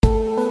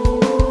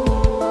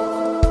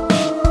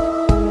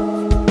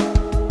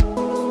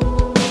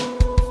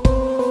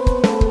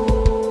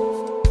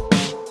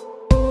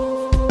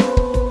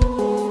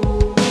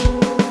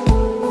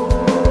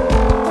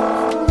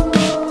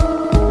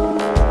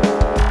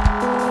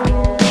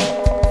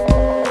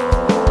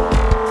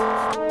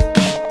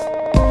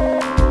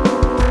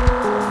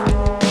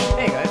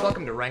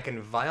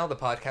Vile, the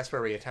podcast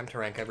where we attempt to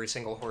rank every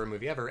single horror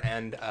movie ever.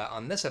 And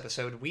on this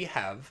episode, we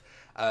have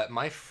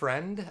my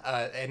friend,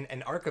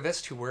 an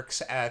archivist who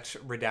works at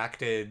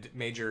Redacted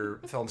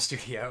Major Film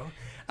Studio,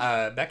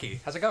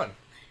 Becky. How's it going?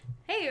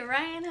 Hey,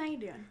 Ryan. How you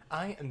doing?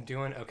 I am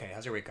doing okay.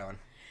 How's your week going?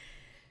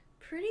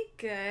 Pretty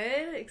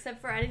good,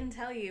 except for I didn't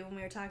tell you when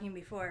we were talking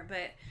before,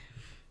 but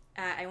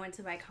I went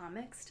to buy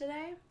comics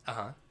today.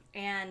 Uh-huh.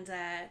 And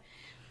sorry,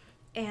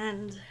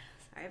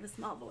 I have a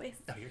small voice.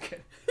 Oh, you're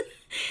good.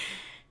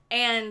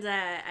 And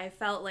I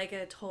felt like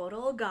a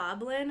total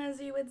goblin,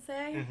 as you would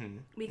say,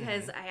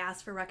 because I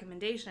asked for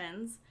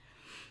recommendations,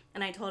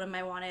 and I told him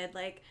I wanted,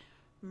 like,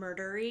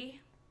 murdery,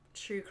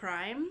 true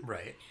crime,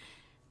 Right.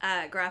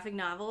 Graphic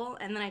novel,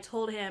 and then I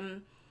told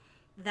him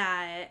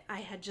that I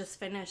had just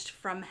finished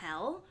From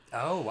Hell.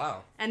 Oh,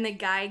 wow. And the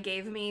guy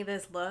gave me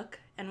this look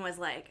and was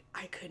like,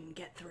 I couldn't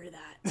get through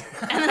that.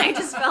 And then I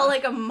just felt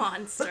like a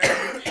monster.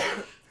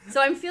 So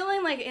I'm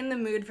feeling like in the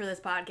mood for this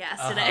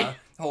podcast today.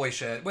 Holy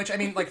shit. Which, I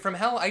mean, like, From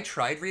Hell, I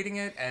tried reading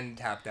it and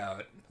tapped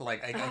out.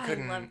 Like, I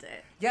couldn't... I loved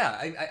it. Yeah,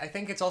 I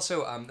think it's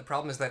also... the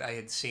problem is that I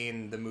had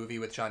seen the movie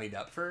with Johnny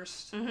Depp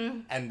first,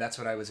 and that's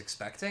what I was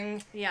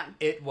expecting. Yeah.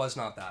 It was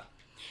not that.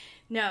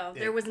 No,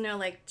 there was no,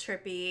 like,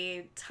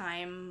 trippy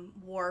time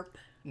warp.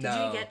 Did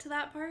No. you get to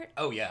that part?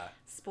 Oh, yeah.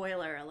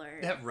 Spoiler alert.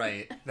 Yeah,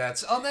 right.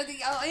 That's... Oh,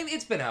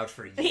 it's been out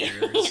for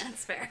years. Yeah,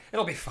 that's fair.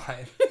 It'll be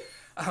fine.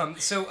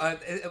 So,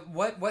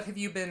 what have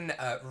you been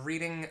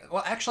reading?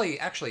 Well, actually,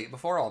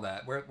 before all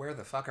that, where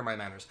the fuck are my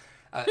manners?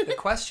 The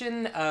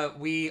question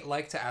we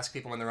like to ask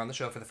people when they're on the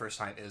show for the first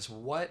time is,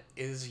 what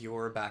is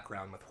your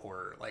background with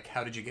horror? Like,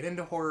 how did you get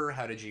into horror?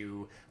 How did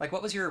you, like,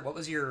 what was your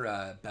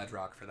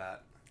bedrock for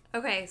that?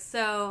 Okay,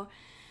 so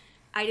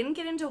I didn't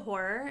get into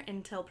horror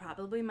until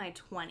probably my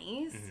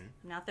 20s.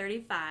 I'm now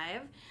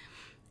 35.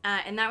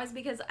 And that was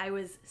because I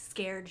was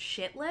scared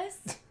shitless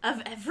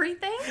of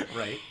everything.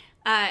 Right.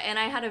 And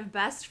I had a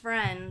best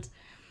friend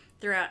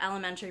throughout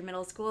elementary,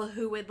 middle school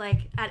who would,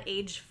 like, at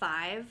age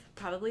 5,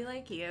 probably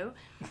like you,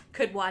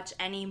 could watch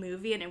any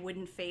movie and it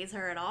wouldn't faze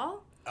her at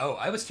all. Oh,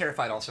 I was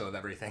terrified also of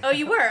everything. Oh,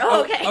 you were?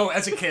 Oh, okay. Oh,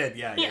 as a kid,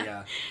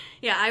 yeah.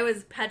 Yeah, I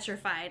was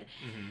petrified.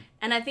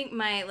 And I think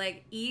my,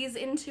 like, ease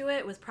into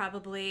it was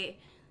probably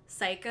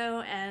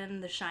Psycho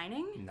and The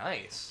Shining.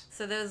 Nice.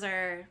 So those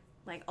are,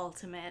 like,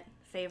 ultimate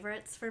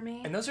favorites for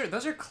me. And those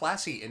are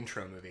classy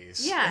intro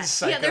movies. Yeah,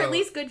 Psycho, yeah, they're at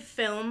least good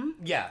film.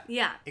 Yeah.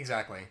 Yeah.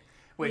 Exactly.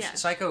 Which, Yeah.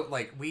 Psycho,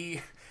 like,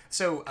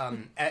 so,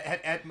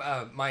 at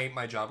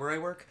my job where I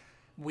work,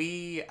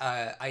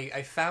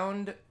 I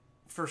found,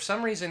 for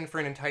some reason, for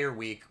an entire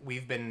week,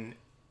 we've been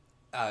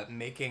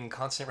making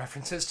constant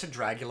references to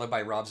Dragula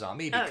by Rob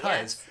Zombie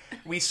because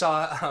we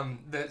saw,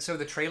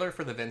 the trailer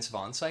for the Vince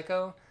Vaughn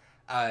Psycho,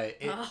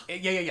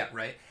 yeah,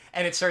 right?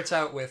 And it starts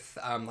out with,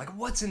 like,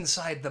 what's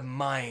inside the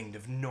mind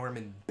of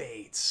Norman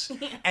Bates?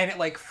 And it,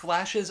 like,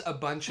 flashes a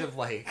bunch of,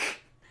 like...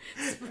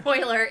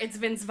 Spoiler, it's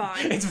Vince Vaughn.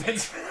 It's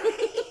Vince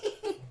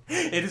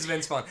It is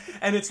Vince Vaughn.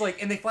 And it's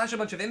like, and they flash a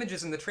bunch of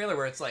images in the trailer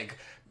where it's like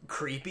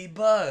creepy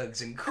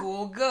bugs and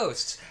cool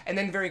ghosts. And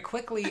then very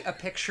quickly a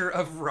picture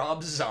of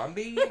Rob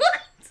Zombie. What?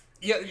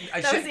 Yeah,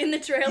 That was in the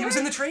trailer? He was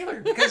in the trailer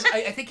because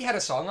I think he had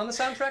a song on the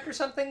soundtrack or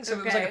something. So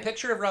it was like a Okay.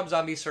 picture of Rob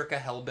Zombie circa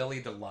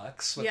Hellbilly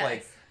Deluxe with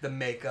like the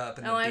makeup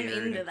and the I'm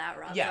beard. into that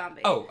Rob Yeah.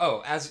 Zombie.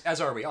 Oh,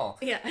 as are we all.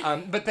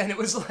 Yeah. But then it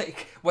was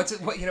like, what's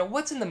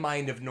in the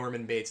mind of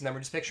Norman Bates? And then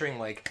we're just picturing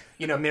like,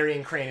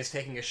 Marion Crane is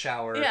taking a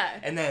shower. Yeah.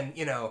 And then,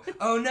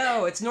 oh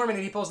no, it's Norman,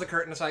 and he pulls the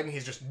curtain aside and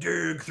he's just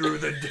dig through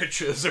the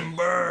ditches and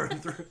burn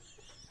through.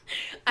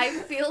 I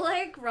feel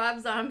like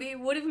Rob Zombie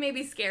would have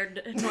maybe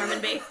scared Norman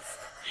Bates.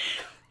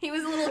 He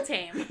was a little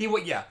tame. He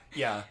would, yeah.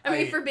 I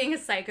mean, for being a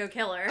psycho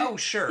killer. Oh,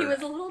 sure. He was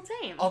a little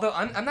tame. Although,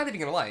 I'm not even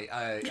gonna lie,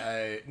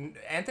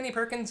 Anthony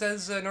Perkins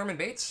as Norman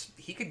Bates,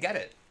 he could get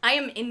it. I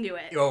am into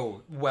it.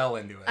 Oh, well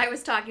into it. I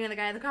was talking to the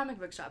guy at the comic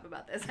book shop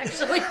about this,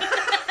 actually.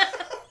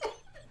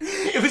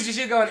 It was just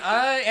you going,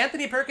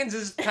 Anthony Perkins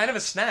is kind of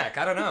a snack.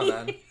 I don't know,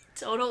 man.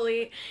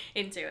 Totally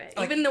into it.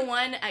 Like, even the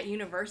one at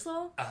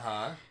Universal,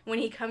 Uh-huh. when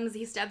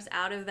he steps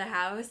out of the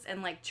house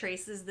and, like,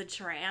 traces the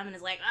tram and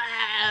is like,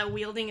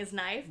 wielding his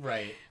knife.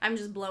 Right. I'm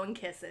just blowing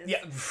kisses.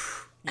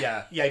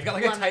 Yeah. Yeah. You've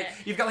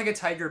got like a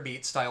Tiger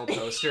Beat style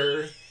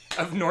poster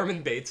of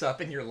Norman Bates up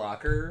in your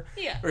locker.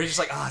 Yeah. Where it's just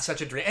like, it's such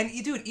a dream. And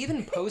dude,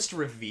 even post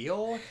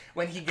reveal,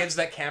 when he gives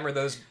that camera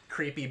those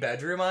creepy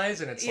bedroom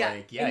eyes, and it's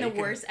like, yeah, in the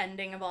worst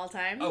ending of all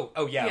time.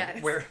 Oh yeah.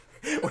 Yes. Where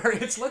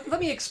it's let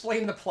me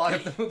explain the plot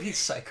of the movie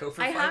Psycho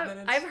for 5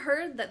 minutes. I've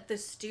heard that the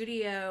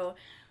studio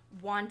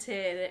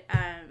wanted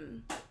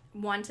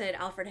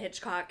Alfred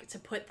Hitchcock to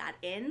put that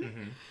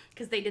in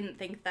because they didn't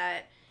think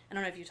that, I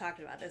don't know if you talked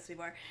about this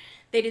before,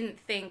 they didn't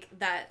think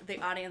that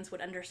the audience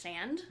would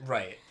understand.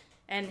 Right.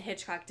 And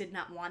Hitchcock did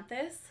not want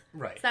this.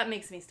 Right. So that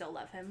makes me still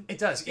love him. It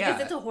does, yeah.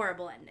 Because it's a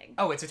horrible ending.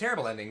 Oh, it's a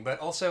terrible ending, but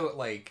also,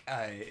 like,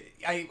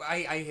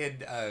 I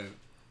had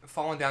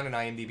fallen down an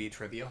IMDb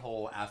trivia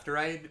hole after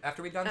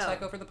we'd done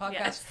Psycho for the podcast.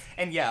 Yes.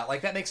 And yeah,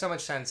 like, that makes so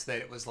much sense that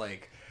it was,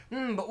 like,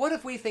 but what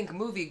if we think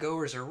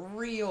moviegoers are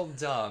real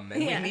dumb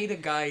and we need a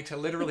guy to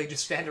literally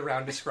just stand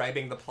around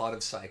describing the plot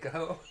of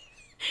Psycho?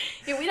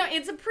 Yeah, we don't.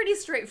 It's a pretty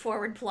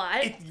straightforward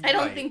plot. I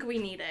don't think we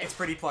need it. It's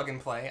pretty plug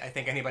and play. I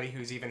think anybody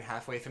who's even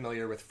halfway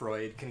familiar with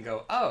Freud can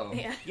go, oh,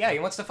 yeah, he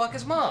wants to fuck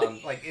his mom.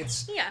 Like,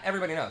 it's,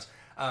 everybody knows.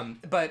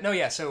 But no,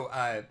 yeah, so,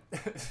 I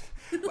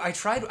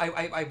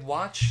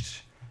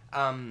watched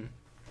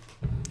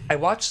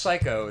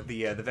Psycho,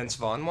 the Vince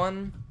Vaughn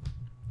one.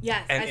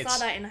 Yes, and I saw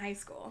that in high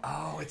school.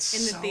 Oh, it's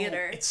in the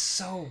theater. It's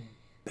so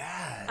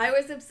bad. I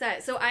was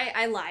upset. So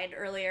I lied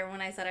earlier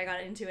when I said I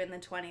got into it in the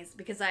 20s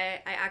because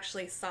I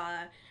actually saw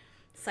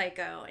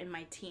Psycho in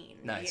my teen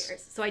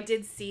years. So I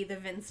did see the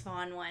Vince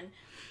Vaughn one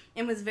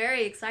and was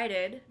very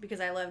excited because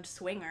I loved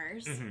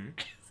Swingers. Mm-hmm.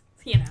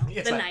 You know,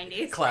 it's the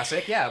 90s.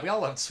 Classic, yeah. We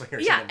all loved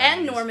Swingers. Yeah, in the 90s.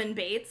 And Norman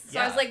Bates. So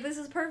I was like, this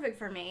is perfect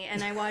for me.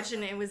 And I watched it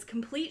and it was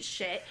complete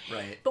shit.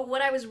 Right. But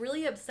what I was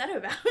really upset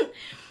about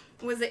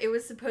was that it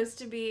was supposed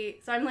to be...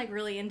 So I'm like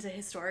really into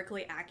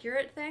historically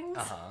accurate things.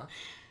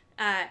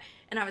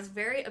 And I was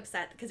very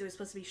upset because it was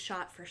supposed to be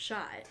shot for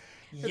shot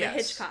for the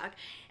Hitchcock.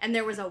 And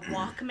there was a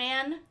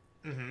Walkman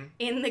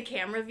in the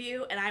camera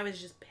view, and I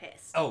was just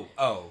pissed.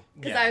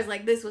 Because I was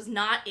like, this was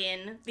not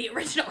in the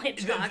original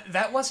Hitchcock.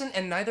 That wasn't,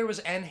 and neither was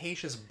Anne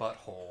Heche's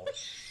butthole.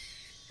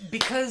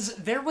 Because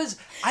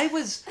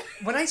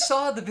when I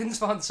saw the Vince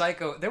Vaughn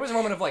Psycho, there was a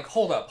moment of like,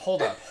 hold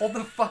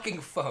the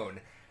fucking phone.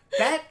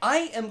 That,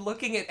 I am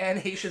looking at Anne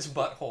Heche's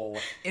butthole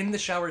in the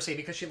shower scene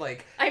because she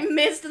like... I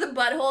missed the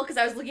butthole because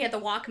I was looking at the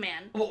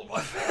Walkman. Well,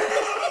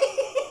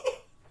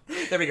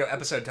 there we go,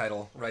 episode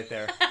title right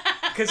there.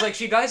 Because like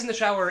she dies in the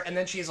shower and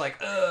then she's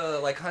like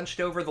hunched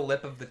over the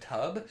lip of the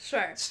tub.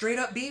 Sure. Straight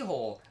up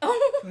beehole.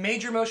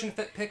 Major motion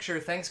picture,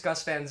 thanks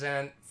Gus Van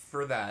Sant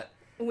for that.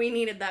 We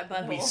needed that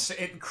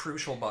butthole.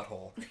 Crucial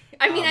butthole.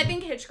 I mean, I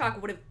think Hitchcock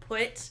would have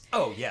put...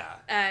 Oh, yeah.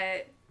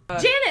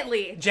 Janet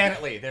Leigh.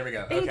 Janet Leigh, there we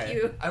go. Thank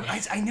you.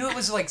 I knew it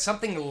was like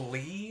something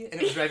Lee, and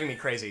it was driving me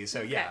crazy,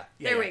 so yeah. Okay.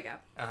 There we go.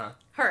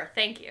 Her,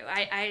 thank you.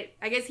 I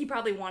guess he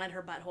probably wanted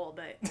her butthole,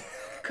 but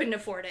couldn't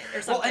afford it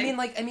or something.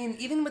 Well, I mean,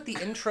 even with the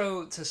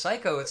intro to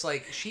Psycho, it's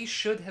like they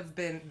should have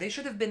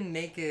been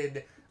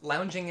naked,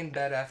 lounging in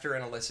bed after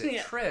an illicit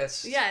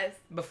tryst. Yes.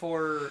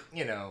 Before,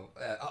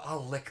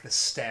 I'll lick the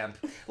stamp.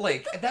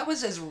 Like, that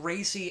was as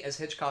racy as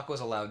Hitchcock was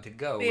allowed to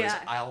go, was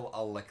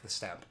I'll lick the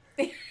stamp.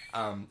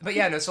 But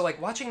yeah, no, so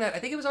like watching that, I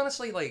think it was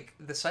honestly like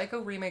the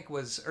Psycho remake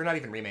was, or not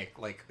even remake,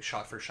 like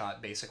shot for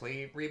shot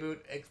basically reboot,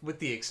 with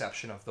the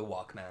exception of the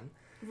Walkman.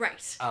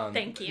 Right.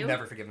 Thank you.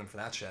 Never forgive them for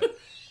that shit.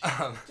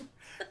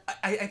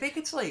 I think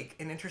it's like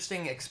an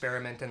interesting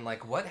experiment in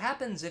like what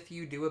happens if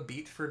you do a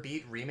beat for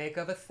beat remake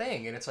of a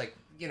thing, and it's like,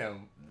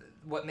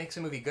 what makes a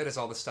movie good is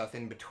all the stuff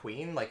in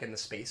between, like in the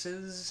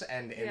spaces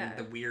and in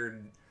the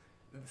weird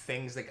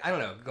things that, I don't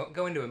know,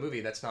 go into a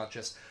movie that's not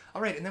just,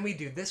 all right, and then we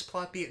do this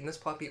plot beat and this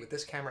plot beat with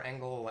this camera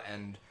angle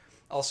and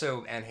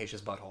also Anne Heche's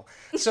butthole.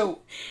 So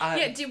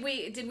did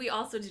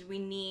we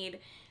need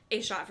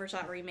a shot for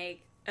shot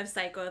remake of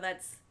Psycho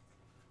that's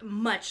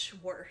much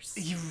worse?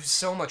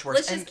 So much worse.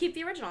 Let's just keep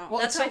the original. Well,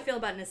 that's how I feel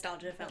about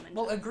nostalgia film.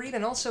 Well, agreed,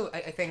 and also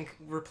I think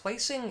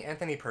replacing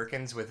Anthony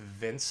Perkins with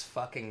Vince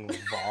fucking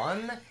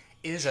Vaughn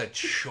is a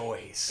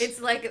choice.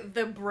 It's like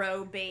the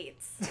Bro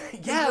Bates.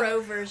 Yeah. The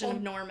Bro version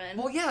of Norman.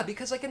 Well, yeah,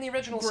 because like in the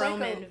original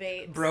Broman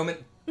Bates. Broman.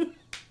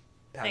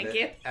 Thank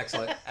you.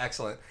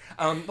 Excellent.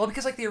 Well,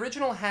 because like the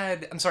original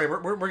had, I'm sorry,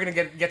 we're gonna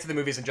get to the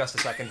movies in just a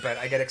second, but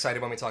I get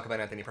excited when we talk about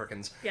Anthony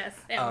Perkins. Yes.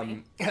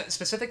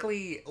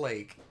 Specifically,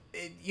 like,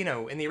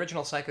 in the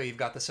original Psycho, you've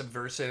got the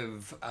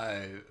subversive,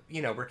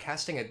 we're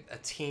casting a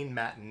teen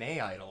matinee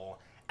idol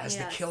as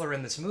the killer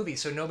in this movie,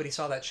 so nobody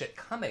saw that shit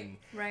coming.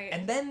 Right.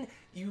 And then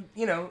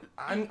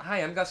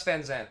I'm Gus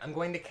Van Sant. I'm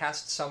going to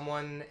cast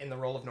someone in the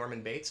role of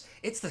Norman Bates.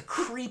 It's the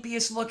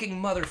creepiest looking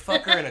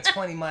motherfucker in a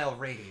 20-mile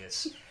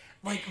radius.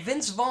 Like,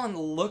 Vince Vaughn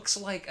looks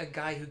like a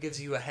guy who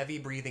gives you a heavy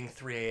breathing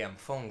 3 a.m.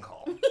 phone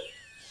call.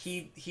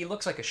 He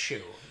looks like a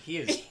shoe.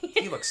 He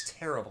looks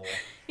terrible.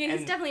 Yeah,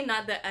 he's definitely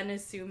not the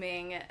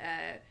unassuming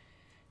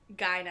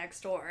guy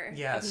next door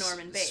of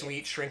Norman Bates.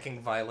 Sweet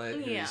shrinking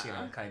Violet, who's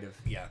kind of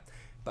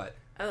but.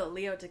 Oh,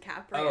 Leo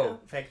DiCaprio. Oh,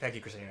 thank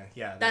you, Christina.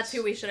 Yeah, that's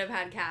who we should have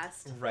had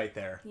cast. Right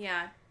there.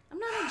 Yeah, I'm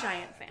not a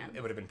giant fan.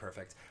 It would have been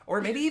perfect, or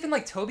maybe even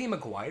like Tobey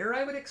Maguire.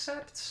 I would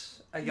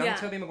accept a young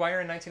Tobey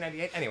Maguire in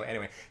 1998.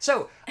 Anyway.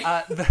 So,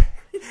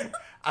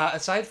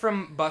 aside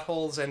from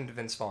buttholes and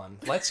Vince Vaughn,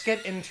 let's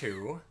get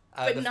into.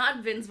 But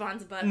not Vince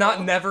Vaughn's butthole.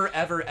 Not never,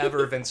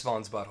 ever Vince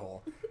Vaughn's butthole.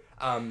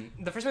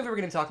 The first movie we're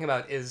going to be talking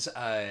about is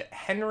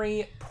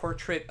Henry,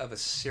 Portrait of a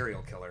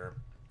Serial Killer.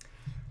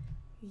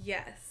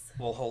 Yes.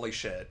 Well, holy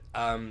shit.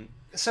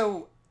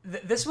 So,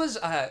 this was,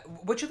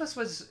 which of us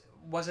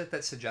was it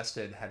that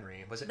suggested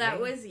Henry? Was it That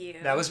me? was you.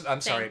 That was,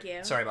 I'm sorry. Thank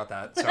you. Sorry about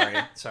that.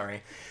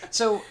 Sorry.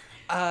 So,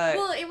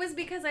 well, it was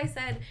because I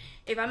said,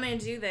 if I'm going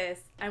to do this,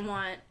 I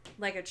want,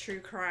 like, a true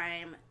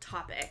crime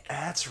topic.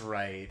 That's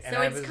right.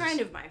 So it's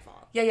kind of my fault.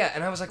 Yeah,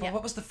 and I was like, well,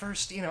 what was the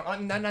first,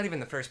 not even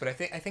the first, but I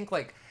think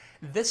like,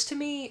 This to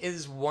me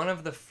is one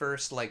of the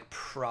first like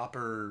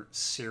proper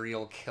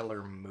serial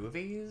killer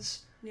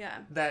movies Yeah.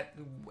 that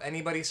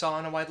anybody saw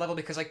on a wide level,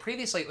 because like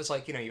previously it was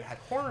like, you know, you had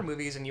horror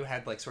movies and you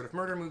had like sort of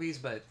murder movies,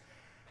 but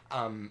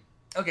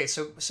okay,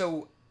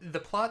 so the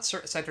plot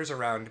centers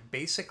around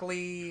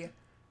basically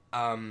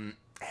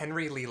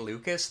Henry Lee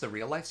Lucas, the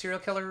real life serial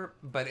killer,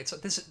 but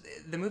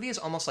the movie is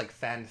almost like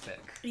fanfic.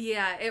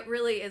 Yeah, it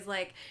really is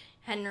like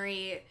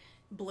Henry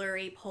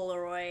blurry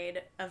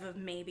Polaroid of a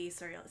maybe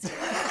serial killer.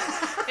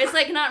 It's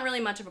like not really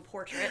much of a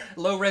portrait.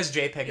 Low res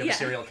JPEG of a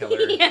serial killer.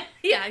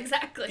 yeah,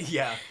 exactly.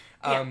 Yeah.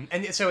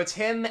 And so it's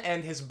him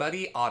and his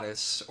buddy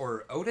Otis,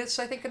 or Otis,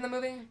 I think, in the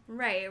movie.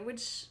 Right,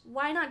 which,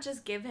 why not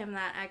just give him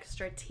that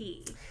extra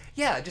T?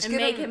 Yeah, just and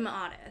make him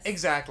Otis.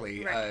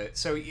 Exactly. Right.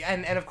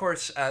 And of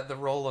course, the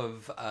role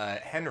of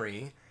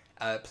Henry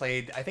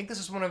played, I think this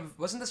is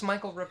wasn't this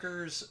Michael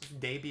Rooker's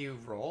debut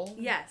role?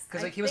 Yes.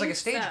 Because like, he was like a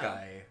stage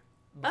guy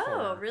before.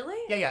 Oh, really?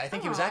 Yeah, I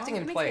think he was acting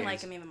in makes plays. Me like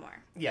him even more.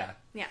 Yeah.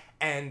 Yeah.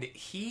 And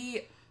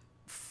he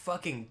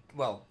fucking,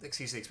 well,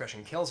 excuse the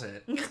expression, kills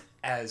it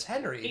as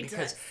Henry,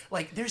 because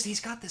like he's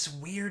got this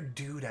weird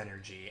dude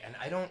energy, and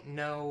I don't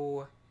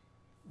know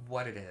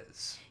what it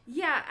is.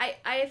 Yeah,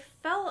 I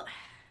felt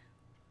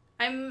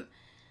I'm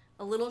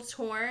a little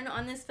torn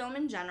on this film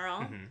in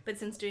general, but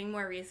since doing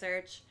more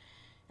research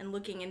and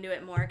looking into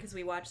it more, because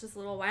we watched this a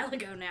little while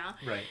ago now,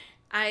 right,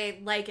 I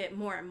like it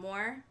more and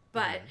more.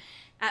 But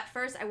at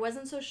first I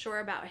wasn't so sure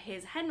about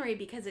his Henry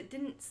because it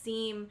didn't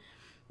seem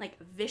like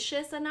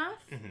vicious enough.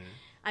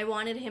 I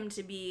wanted him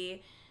to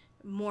be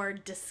more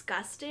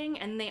disgusting,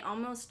 and they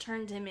almost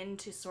turned him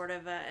into sort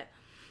of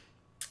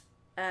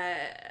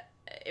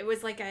it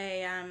was like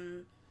he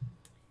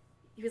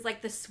was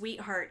like the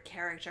sweetheart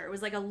character. It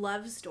was like a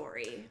love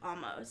story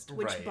almost,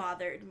 which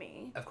bothered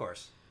me. Of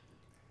course.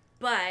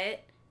 But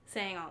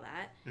saying all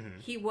that,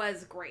 he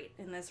was great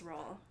in this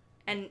role.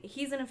 And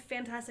he's a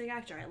fantastic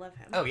actor. I love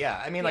him. Oh,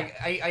 yeah. I mean, like,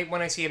 I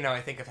when I see him now,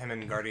 I think of him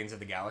in Guardians of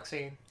the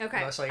Galaxy.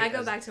 Okay. Mostly, I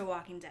go back to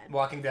Walking Dead.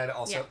 Walking Dead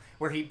also,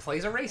 where he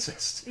plays a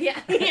racist.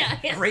 Yeah.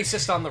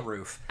 Racist on the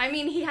roof. I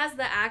mean, he has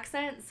the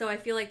accent, so I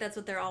feel like that's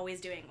what they're always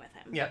doing with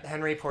him. Yeah,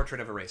 Henry,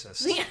 portrait of a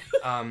racist. Yeah.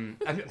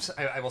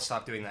 I will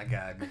stop doing that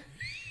gag.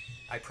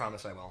 I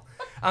promise I will.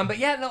 But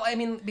yeah, no, I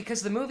mean,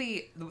 because the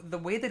movie, the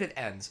way that it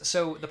ends,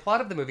 so the plot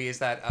of the movie is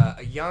that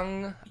a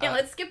young...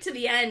 let's skip to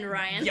the end,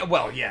 Ryan. Yeah,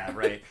 well, yeah,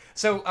 right.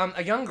 So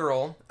a young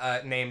girl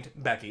named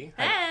Becky...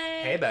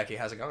 Hey, Becky,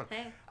 how's it going?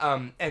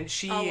 Hey. And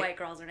she... All white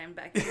girls are named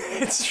Becky.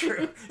 It's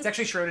true. It's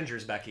actually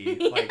Schrodinger's Becky.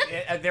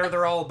 Like,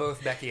 they're all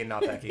both Becky and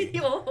not Becky.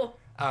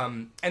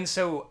 And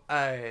so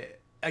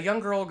a young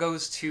girl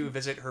goes to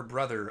visit her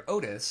brother,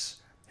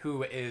 Otis,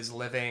 who is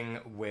living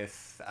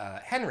with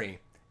Henry.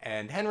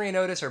 And Henry and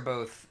Otis are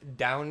both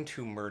down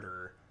to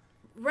murder.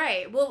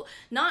 Right. Well,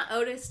 not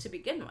Otis to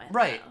begin with.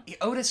 Right.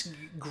 Though. Otis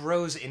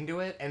grows into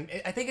it, and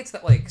I think it's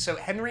that, like, so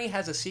Henry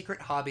has a secret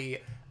hobby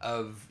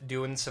of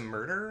doing some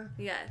murder.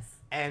 Yes.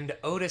 And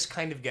Otis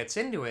kind of gets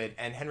into it,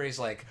 and Henry's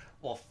like,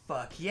 well,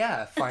 fuck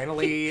yeah,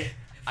 finally...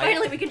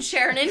 Finally, we can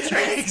share an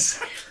interest.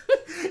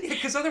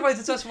 Because otherwise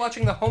it's us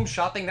watching the Home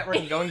Shopping Network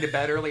and going to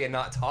bed early and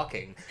not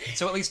talking.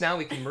 So at least now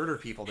we can murder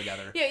people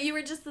together. Yeah, you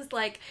were just this,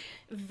 like,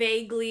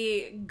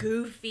 vaguely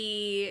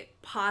goofy,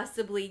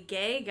 possibly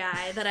gay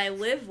guy that I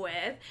live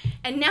with,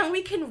 and now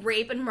we can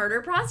rape and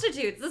murder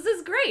prostitutes. This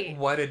is great.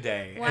 What a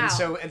day. Wow.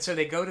 And so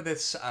they go to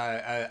this,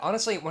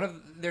 honestly,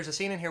 there's a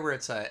scene in here where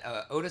it's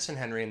Otis and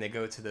Henry, and they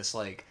go to this,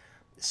 like,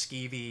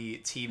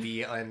 skeevy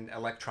TV and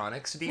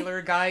electronics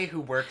dealer guy who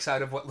works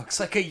out of what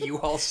looks like a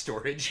U-Haul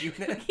storage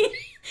unit.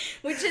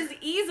 Which is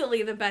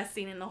easily the best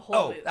scene in the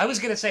whole movie. I was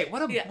gonna say,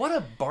 what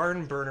a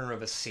barn burner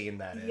of a scene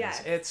that is.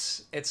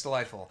 Yes. It's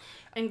delightful.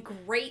 And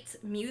great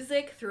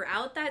music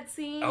throughout that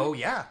scene. Oh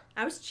yeah.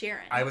 I was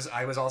cheering. I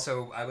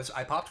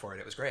popped for it.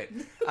 It was great.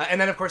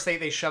 And then of course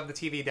they shove the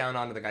TV down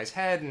onto the guy's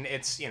head, and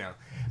it's, you know,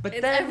 but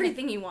it's then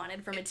everything you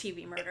wanted from a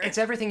TV murder. It's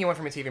everything you want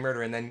from a TV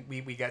murder, and then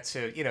we get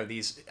to, you know,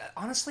 these,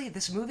 honestly,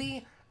 this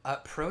movie,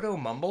 proto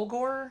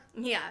mumblegore.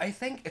 Yeah. I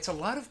think it's a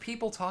lot of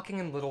people talking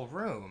in little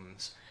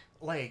rooms.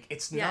 Like,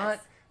 it's not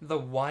the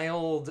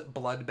wild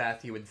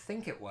bloodbath you would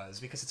think it was,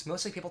 because it's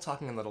mostly people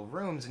talking in little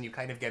rooms, and you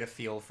kind of get a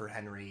feel for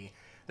Henry,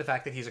 the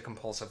fact that he's a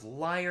compulsive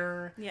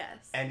liar.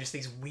 Yes. And just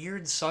these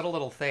weird, subtle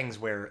little things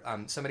where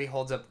somebody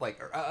holds up, like,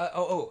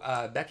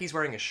 Becky's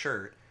wearing a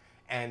shirt,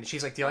 and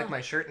she's like, do you like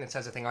my shirt? And it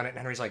says a thing on it, and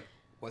Henry's like,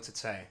 what's it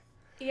say?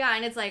 Yeah,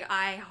 and it's like,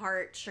 I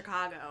heart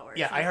Chicago or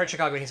something. I heart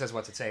Chicago, and he says,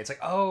 what's it say? It's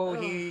like,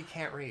 he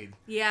can't read.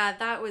 Yeah,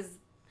 that was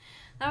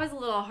a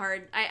little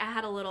hard. I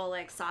had a little,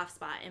 like, soft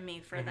spot in me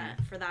for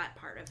that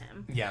part of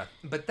him. Yeah,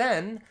 but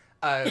then,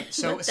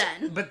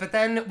 but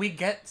then we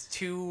get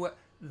to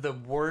the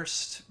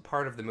worst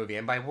part of the movie,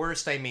 and by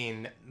worst I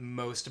mean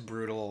most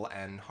brutal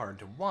and hard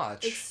to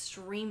watch.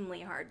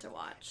 Extremely hard to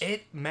watch.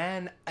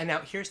 And now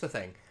here's the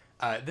thing.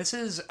 This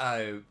is,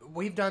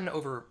 we've done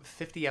over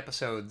 50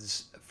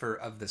 episodes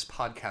of this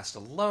podcast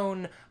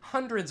alone,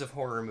 hundreds of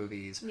horror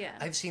movies. Yeah.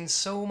 I've seen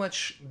so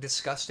much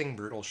disgusting,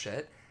 brutal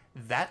shit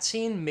that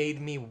scene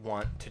made me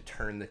want to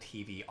turn the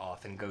TV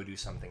off and go do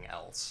something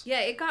else.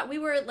 Yeah, we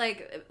were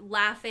like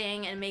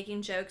laughing and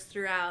making jokes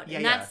throughout. Yeah,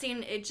 and that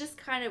scene, it just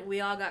kind of,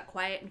 we all got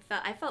quiet and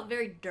I felt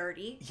very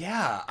dirty.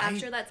 Yeah.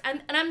 After that.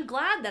 And I'm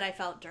glad that I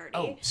felt dirty.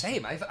 Oh,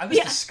 same. I was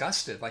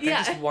disgusted. Like,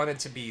 Yeah. I just wanted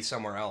to be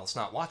somewhere else,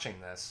 not watching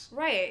this.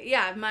 Right,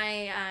 yeah.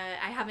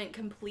 I haven't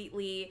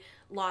completely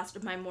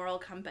lost my moral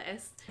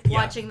compass. Yeah.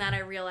 Watching that,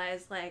 I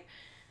realized, like,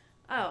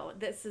 oh,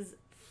 this is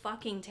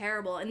fucking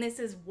terrible. And this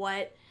is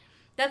what...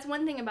 That's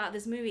one thing about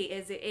this movie,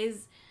 is it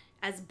is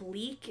as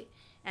bleak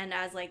and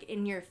as, like,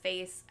 in your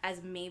face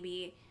as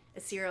maybe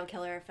a serial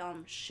killer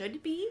film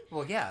should be.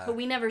 Well, yeah. But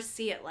we never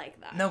see it like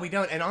that. No, we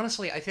don't. And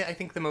honestly, I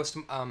think the most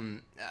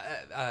an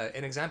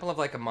example of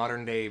like a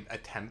modern day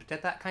attempt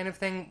at that kind of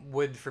thing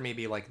would for me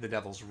be like The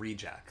Devil's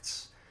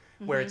Rejects,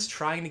 where it's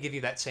trying to give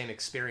you that same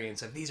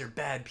experience of these are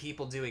bad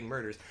people doing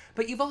murders,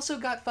 but you've also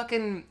got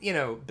fucking, you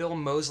know, Bill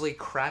Moseley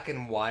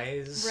cracking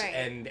wise, Right.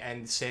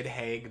 and Sid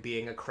Haig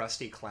being a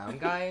crusty clown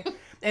guy.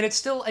 And it's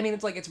still, I mean,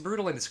 it's like, it's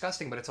brutal and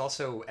disgusting, but it's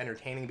also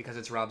entertaining because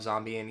it's Rob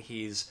Zombie and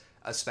he's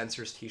a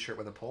Spencer's t-shirt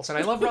with a pulse. And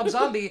I love Rob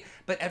Zombie,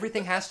 but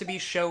everything has to be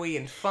showy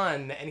and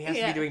fun, and he has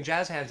to be doing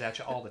jazz hands at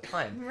you all the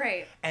time.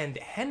 Right. And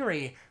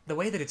Henry, the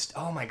way that it's,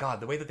 oh my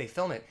god, the way that they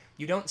film it,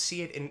 you don't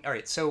see it in,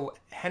 alright, so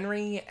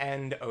Henry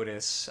and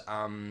Otis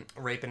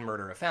rape and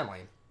murder a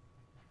family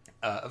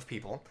of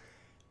people,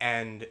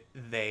 and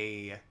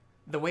the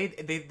way,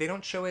 they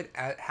don't show it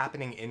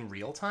happening in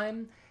real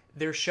time,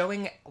 they're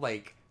showing,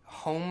 like,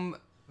 home,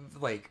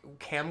 like,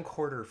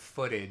 camcorder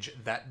footage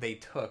that they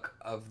took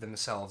of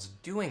themselves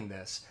doing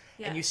this,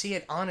 and you see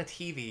it on a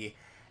TV,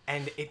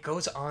 and it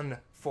goes on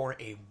for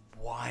a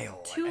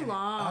while. Too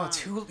long.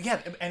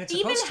 And it's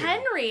Even supposed to.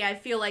 Henry, I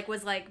feel like,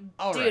 was like,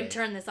 All dude, right.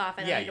 turn this off.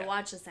 I don't need to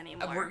watch this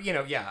anymore.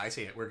 I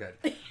see it. We're good.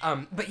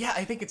 But yeah,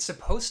 I think it's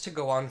supposed to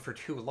go on for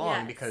too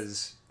long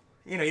because,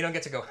 you know, you don't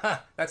get to go,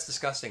 that's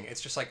disgusting.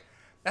 It's just like,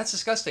 that's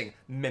disgusting.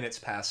 Minutes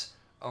pass.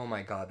 Oh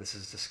my god, this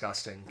is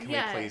disgusting. Can we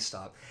please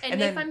stop?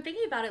 And if I'm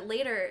thinking about it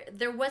later,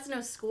 there was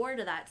no score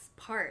to that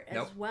part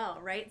as well,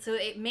 right? So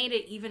it made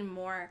it even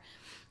more,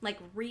 like,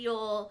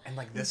 real, and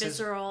like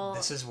visceral.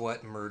 This is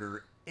what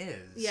murder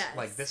is. Yes.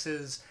 Like, this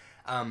is...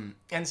 and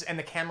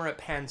the camera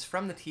pans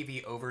from the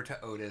TV over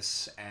to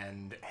Otis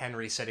and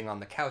Henry sitting on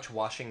the couch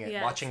watching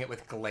it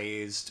with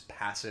glazed,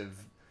 passive,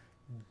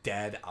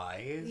 dead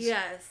eyes.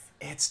 Yes.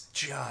 It's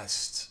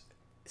just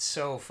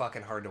so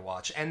fucking hard to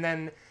watch. And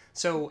then...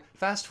 So,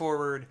 fast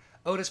forward,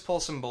 Otis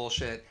pulls some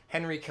bullshit,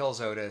 Henry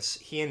kills Otis,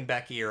 he and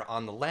Becky are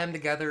on the lam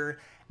together,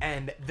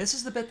 and this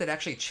is the bit that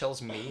actually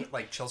chills me,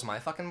 like, chills my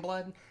fucking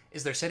blood,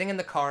 is they're sitting in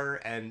the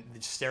car and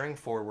staring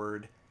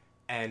forward,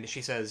 and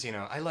she says, you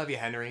know, I love you,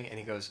 Henry, and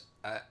he goes,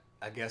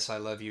 I guess I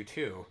love you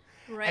too.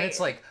 Right. And it's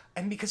like,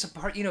 and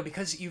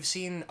because you've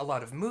seen a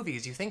lot of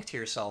movies, you think to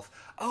yourself,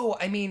 oh,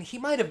 I mean, he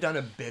might have done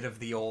a bit of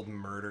the old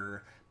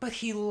murder, but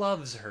he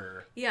loves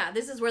her. Yeah,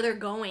 this is where they're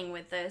going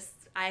with this,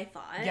 I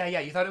thought. Yeah,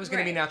 you thought it was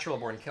going to be natural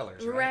born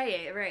killers,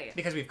 right? Right.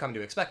 Because we've come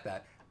to expect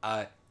that.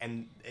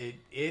 And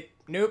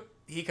nope,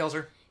 he kills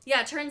her.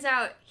 Yeah, it turns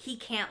out he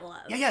can't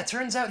love. Yeah, it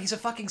turns out he's a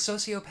fucking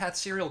sociopath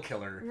serial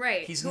killer.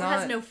 Right. He's Who not...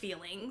 has no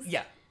feelings.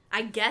 Yeah.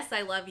 I guess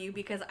I love you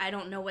because I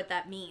don't know what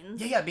that means.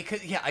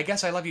 I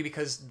guess I love you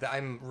because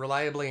I'm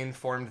reliably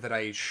informed that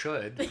I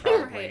should,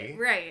 probably.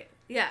 Right,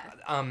 yeah.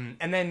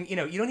 And then, you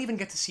know, you don't even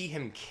get to see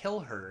him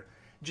kill her.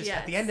 Just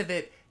at the end of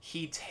it,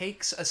 he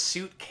takes a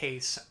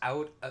suitcase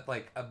out,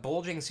 like a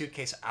bulging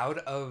suitcase out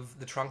of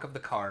the trunk of the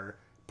car,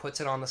 puts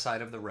it on the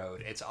side of the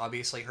road. It's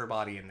obviously her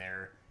body in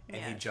there,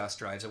 and he just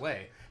drives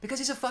away. Because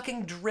he's a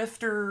fucking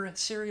drifter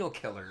serial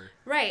killer.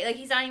 Right, like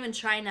he's not even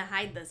trying to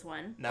hide this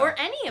one. No. Or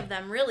any of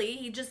them, really.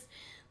 He just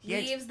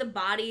leaves the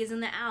bodies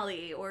in the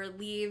alley, or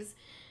leaves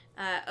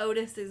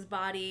Otis's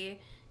body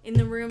in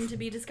the room to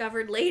be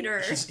discovered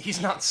later. He's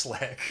not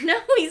slick. No,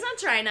 he's not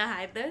trying to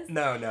hide this.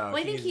 No. Well,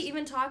 I think he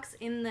even talks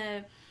in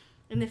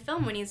the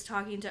film when he's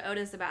talking to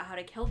Otis about how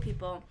to kill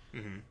people,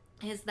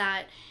 is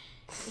that...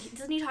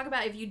 Doesn't he talk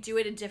about if you do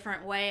it a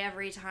different way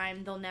every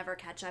time, they'll never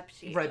catch up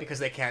to you? Right, because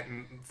they can't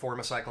form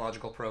a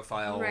psychological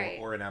profile Right.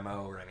 or an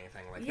MO or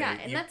anything like that. Yeah,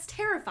 and that's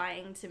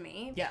terrifying to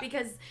me. Yeah.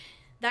 Because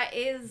that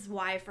is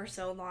why for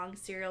so long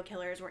serial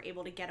killers were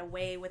able to get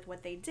away with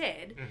what they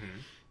did.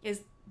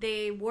 Is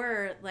they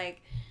were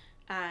like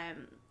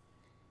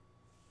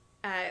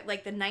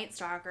the Night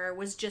Stalker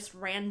was just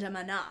random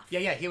enough.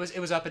 Yeah, it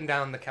was up and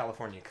down the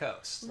California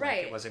coast. Right.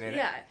 Like, it wasn't in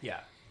Yeah.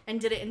 And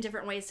did it in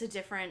different ways to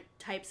different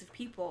types of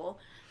people.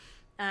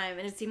 And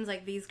it seems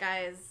like these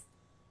guys,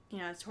 you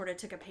know, sort of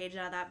took a page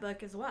out of that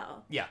book as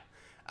well. Yeah.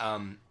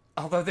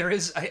 Although there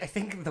is, I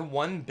think the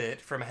one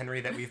bit from Henry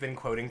that we've been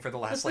quoting for the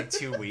last,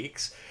 2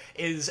 weeks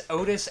is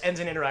Otis ends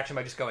an interaction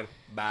by just going,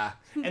 bah.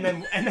 And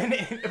then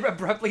it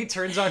abruptly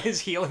turns on his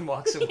heel and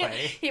walks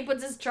away. He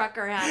puts his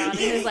trucker hat on and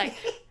is like,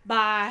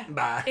 bye.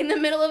 Bye. In the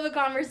middle of a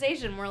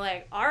conversation, we're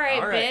like, all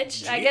right,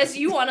 bitch, I guess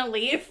you want to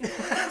leave.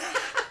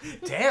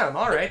 Damn,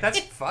 all right, that's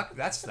fine.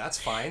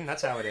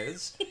 That's how it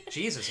is.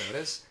 Jesus,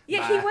 Otis.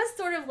 Yeah, Bye. he was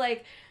sort of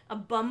like a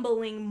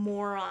bumbling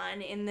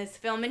moron in this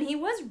film, and he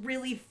was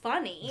really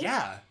funny.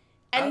 Yeah.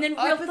 And then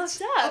real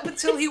fucked up. Up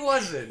until he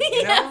wasn't,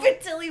 you know? Yeah, up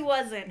until he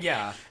wasn't.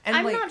 Yeah. And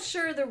I'm like, not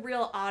sure the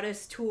real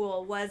Otis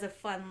Toole was a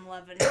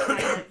fun-loving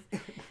kind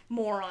of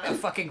moron. a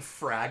fucking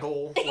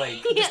Fraggle,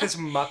 like, Yeah. just this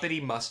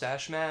Muppety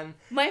mustache man.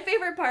 My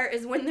favorite part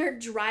is when they're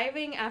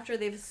driving after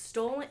they've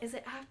stolen... Is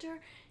it after?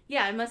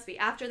 Yeah, it must be.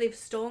 After they've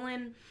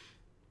stolen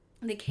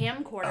the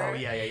camcorder. Oh,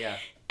 yeah.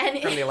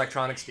 And From the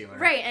electronics dealer.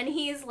 Right, and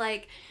he's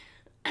like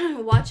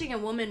watching a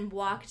woman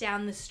walk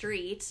down the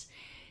street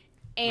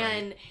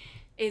and... Right.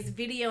 is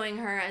videoing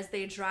her as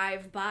they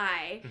drive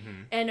by,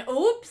 Mm-hmm. and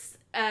oops,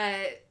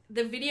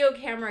 the video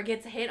camera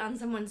gets hit on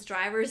someone's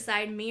driver's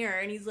side mirror,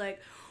 and he's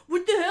like,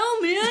 what the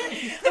hell,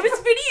 man? I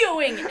was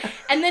videoing.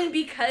 And then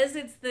because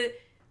it's the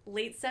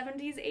late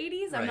 70s,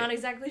 80s, I'm Right. not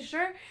exactly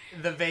sure.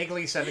 The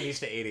vaguely 70s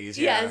to 80s,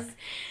 yeah. Yes,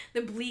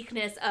 the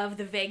bleakness of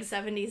the vague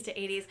 70s to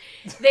 80s.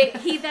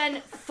 He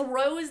then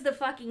throws the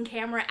fucking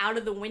camera out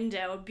of the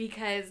window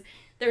because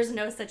there's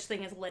no such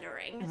thing as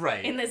littering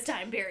Right. in this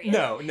time period.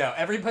 No.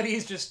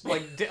 Everybody's just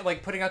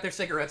like putting out their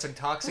cigarettes in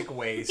toxic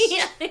waste.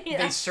 Yeah.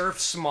 They surf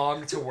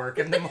smog to work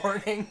in the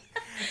morning.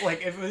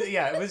 Like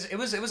it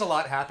was a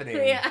lot happening.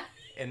 Yeah.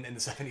 In the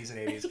 70s and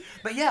 80s.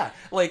 But yeah,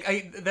 like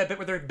that bit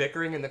where they're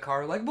bickering in the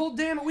car, like, well,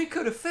 damn it, we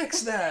could have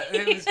fixed that. And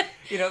it was,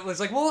 it was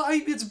like, well,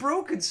 it's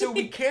broken, so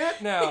we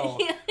can't now.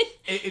 Yeah.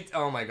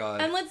 Oh my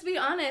god. And let's be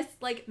honest,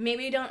 like,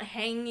 maybe don't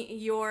hang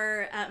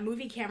your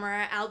movie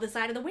camera out the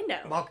side of the window.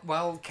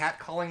 While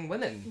catcalling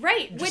women.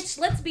 Right, which,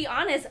 let's be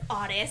honest,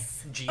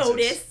 Otis.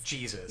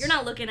 Jesus. You're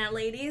not looking at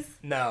ladies.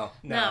 No.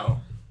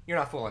 You're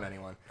not fooling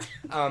anyone.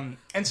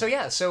 And so,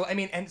 yeah,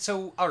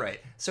 all right.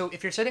 So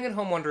if you're sitting at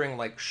home wondering,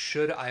 like,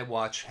 should I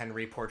watch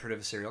Henry, Portrait of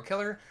a Serial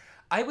Killer?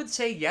 I would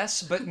say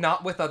yes, but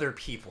not with other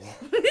people.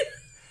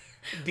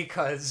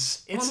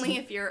 Because it's... Only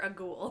if you're a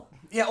ghoul.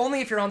 Yeah,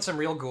 only if you're on some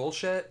real ghoul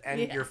shit and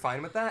Yeah. you're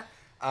fine with that.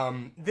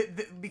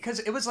 Because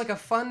it was like a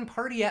fun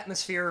party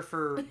atmosphere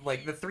for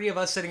like the three of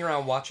us sitting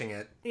around watching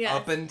it Yes.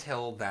 up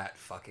until that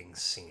fucking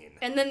scene.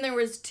 And then there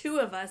was two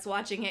of us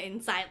watching it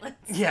in silence.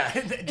 Yeah,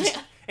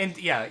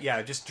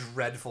 just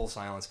dreadful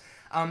silence.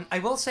 I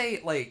will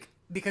say, like,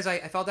 because I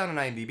fell down an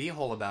IMDb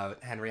hole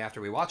about Henry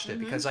after we watched it,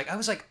 because like I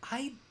was like,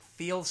 I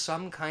feel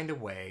some kind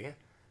of way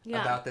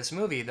about this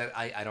movie that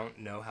I don't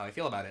know how I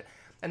feel about it.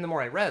 And the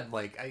more I read,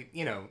 like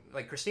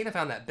like Christina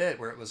found that bit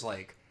where it was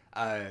like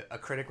a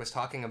critic was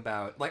talking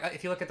about, like,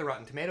 if you look at the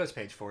Rotten Tomatoes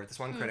page for it, this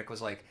one critic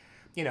was like,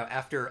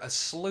 after a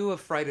slew of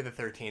Friday the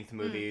 13th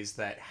movies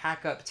that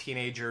hack up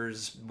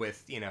teenagers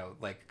with,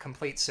 like,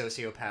 complete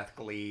sociopath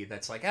glee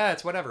that's like,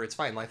 it's whatever, it's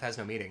fine, life has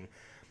no meaning.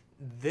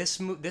 This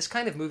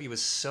kind of movie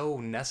was so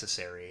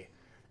necessary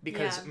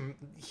because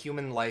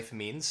human life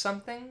means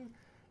something,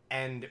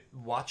 and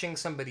watching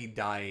somebody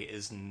die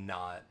is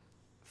not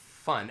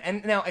fun.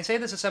 And now I say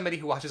this as somebody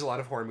who watches a lot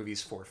of horror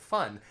movies for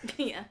fun.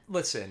 Yeah.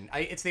 Listen,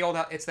 it's the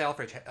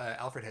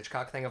Alfred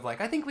Hitchcock thing of like,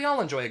 I think we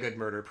all enjoy a good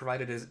murder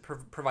provided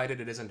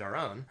it isn't our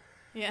own.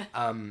 Yeah.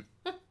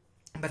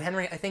 But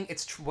Henry, I think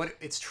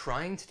it's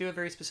trying to do a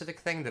very specific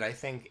thing that I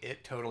think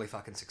it totally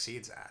fucking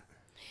succeeds at.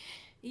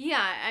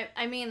 Yeah,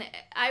 I mean,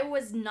 I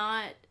was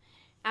not...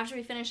 After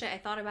we finished it, I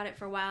thought about it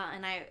for a while,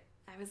 and I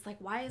was like,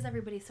 why is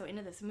everybody so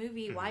into this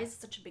movie? Mm-hmm. Why is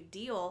it such a big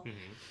deal?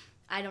 Mm-hmm.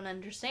 I don't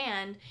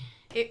understand.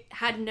 It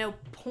had no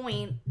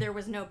point. There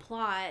was no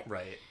plot.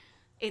 Right.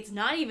 It's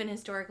not even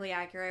historically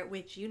accurate,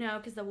 which,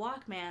 because the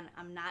Walkman,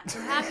 I'm not so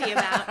happy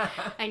about.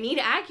 I need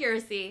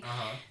accuracy.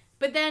 Uh-huh.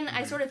 But then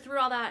I sort of threw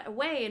all that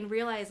away and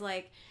realized,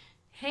 like,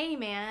 hey,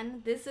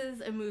 man, this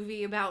is a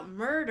movie about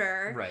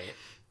murder. Right.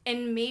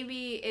 And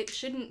maybe it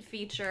shouldn't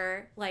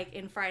feature, like,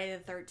 in Friday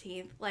the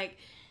 13th, like,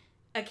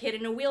 a kid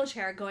in a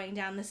wheelchair going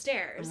down the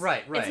stairs.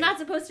 Right. It's not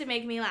supposed to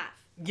make me laugh.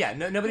 Yeah,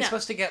 nobody's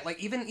supposed to get, like,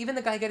 even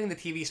the guy getting the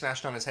TV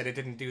smashed on his head, it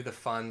didn't do the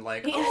fun,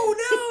 like,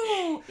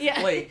 oh no!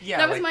 Yeah. Like, yeah.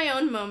 That was my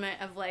own moment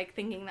of, like,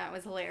 thinking that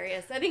was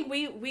hilarious. I think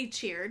we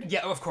cheered.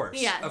 Yeah, of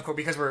course. Yeah. Of course,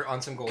 because we're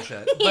on some ghoul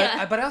shit.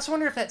 Yeah. But I also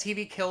wonder if that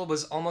TV kill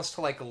was almost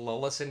to, like,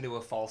 lull us into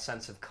a false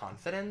sense of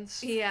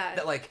confidence. Yeah.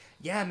 That, like,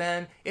 yeah,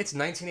 man, it's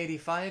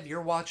 1985,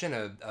 you're watching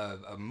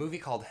a movie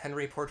called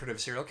Henry, Portrait of a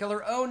Serial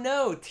Killer. Oh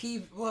no,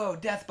 whoa,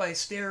 death by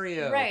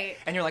stereo. Right.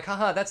 And you're like,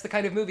 haha, that's the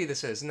kind of movie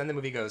this is. And then the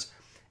movie goes,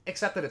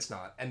 except that it's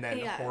not. And then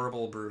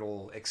horrible,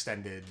 brutal,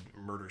 extended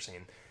murder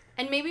scene.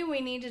 And maybe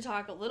we need to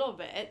talk a little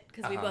bit,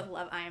 because we both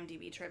love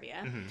IMDb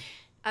trivia,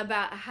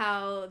 about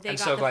how they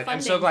got the funding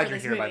I'm so glad for you're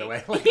this here, movie. by the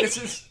way. Like,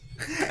 this is...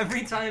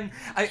 Every time...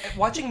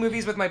 watching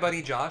movies with my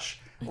buddy Josh,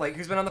 like,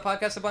 who's been on the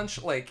podcast a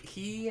bunch, like,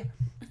 he...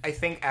 I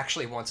think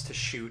actually wants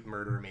to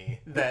murder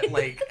me. That,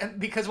 like,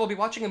 because we'll be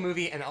watching a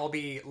movie and I'll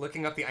be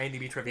looking up the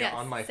IMDb trivia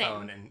on my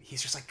phone, and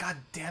he's just like, God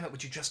damn it,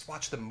 would you just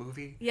watch the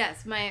movie?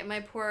 Yes,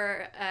 my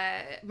poor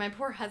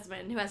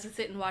husband who has to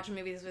sit and watch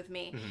movies with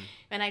me,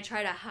 and I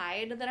try to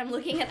hide that I'm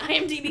looking at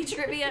IMDb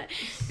trivia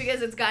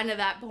because it's gotten to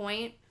that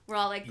point where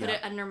I'll like put Yeah.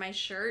 it under my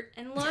shirt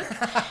and look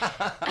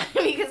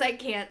because I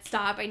can't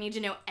stop. I need to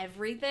know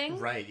everything.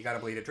 Right, you gotta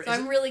bleed it dry. So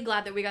I'm really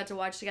glad that we got to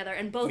watch together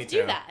and both Me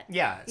do too. that.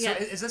 Yeah. So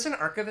Yes. is this an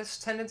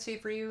archivist tendency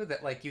for you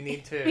that like you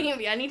need to?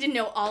 Maybe I need to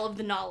know all of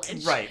the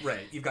knowledge. Right.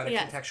 You've got to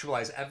Yes.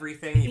 contextualize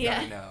everything. You've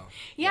got to know.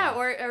 Yeah,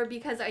 or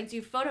because I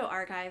do photo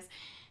archives,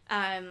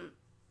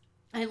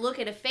 I look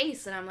at a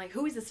face and I'm like,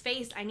 who is this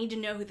face? I need to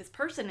know who this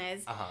person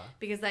is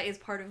because that is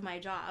part of my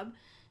job.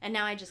 And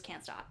now I just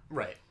can't stop.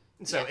 Right.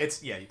 So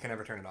you can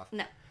never turn it off.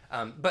 No.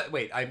 But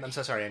wait, I'm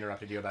so sorry I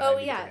interrupted you about. Oh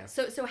IMDb yeah.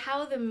 Trivia. So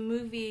how the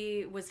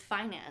movie was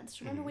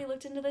financed? Remember we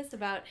looked into this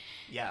about?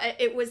 Yeah.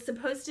 It was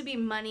supposed to be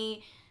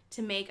money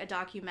to make a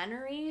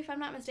documentary, if I'm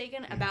not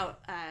mistaken, about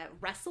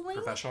wrestling.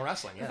 Professional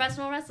wrestling. Yeah.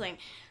 Professional wrestling.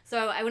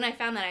 So when I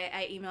found that,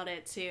 I emailed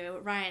it to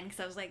Ryan because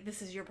I was like,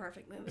 "This is your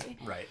perfect movie."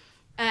 Right.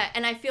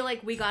 And I feel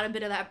like we got a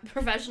bit of that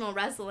professional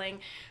wrestling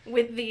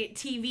with the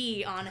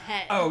TV on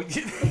head. Oh.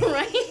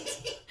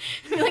 Right?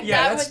 Like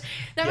Yeah,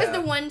 that was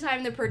the one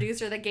time the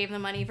producer that gave the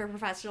money for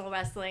professional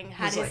wrestling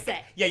had his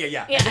say.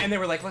 Yeah. And they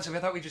were like, listen, I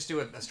thought we'd just do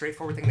a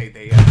straightforward thing.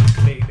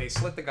 They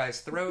slit the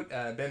guy's throat,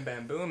 bam,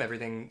 bam, boom,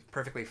 everything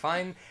perfectly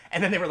fine.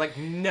 And then they were like,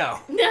 no,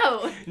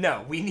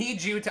 we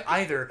need you to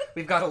either,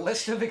 we've got a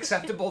list of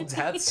acceptable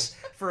deaths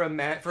for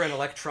an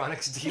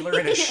electronics dealer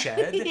in a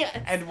shed, Yes.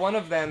 and one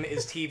of them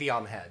is TV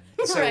on head.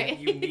 So Right.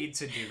 you need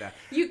to do that.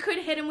 You could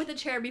hit him with a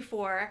chair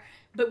before,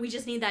 but we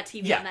just need that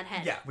TV on that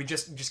head. Yeah, we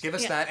just give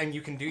us that, and you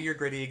can do your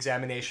gritty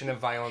examination of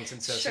violence and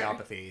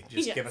sociopathy.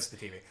 Just give us the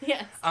TV.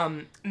 Yes.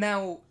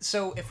 Now,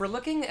 so if we're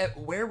looking at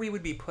where we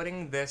would be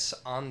putting this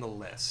on the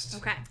list.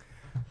 Okay.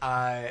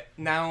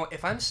 Now,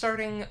 if I'm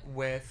starting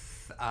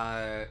with,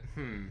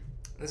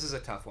 this is a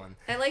tough one.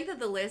 I like that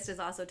the list is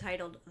also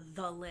titled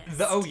The List.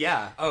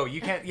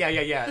 You can't.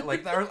 Yeah.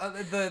 Like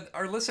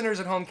our listeners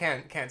at home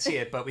can't see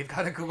it, but we've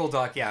got a Google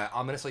Doc. Yeah,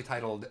 ominously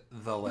titled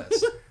The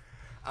List.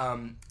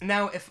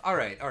 Now, all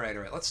right.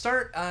 Let's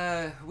start.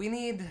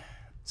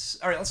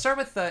 Let's start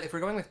with if we're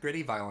going with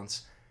gritty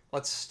violence.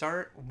 Let's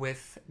start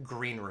with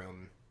Green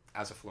Room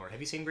as a floor. Have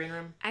you seen Green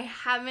Room? I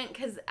haven't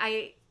because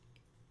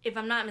if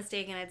I'm not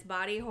mistaken, it's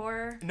body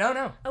horror.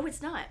 No. Oh,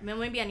 it's not.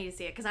 Maybe I need to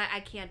see it because I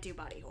can't do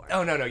body horror.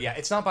 Oh no. Yeah,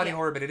 it's not body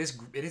horror, but it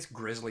is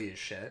grisly as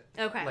shit.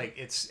 Okay. Like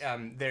it's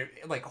there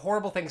like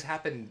horrible things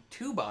happen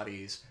to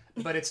bodies,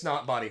 but it's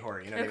not body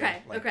horror. You know what I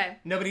mean? Like, okay.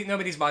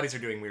 Nobody's bodies are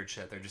doing weird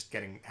shit. They're just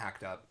getting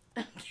hacked up.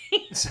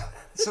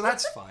 So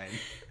that's fine.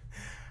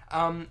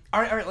 All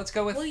right. Let's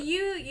go with. Well,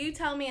 you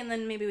tell me, and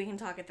then maybe we can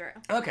talk it through.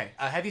 Okay.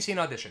 Have you seen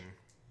Audition?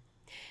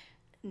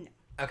 No.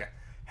 Okay.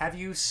 Have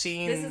you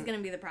seen? This is gonna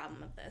be the problem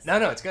with this. No,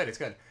 it's good. It's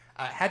good.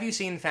 Have you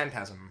seen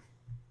Phantasm?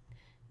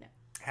 No.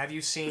 Have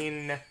you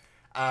seen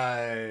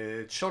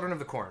Children of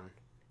the Corn?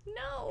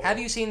 No. Have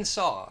you seen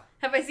Saw?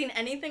 Have I seen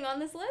anything on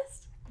this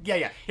list?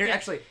 Yeah. Here, Yeah.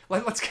 actually,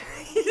 let's.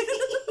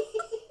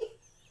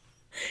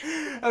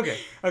 Okay.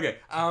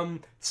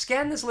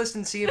 Scan this list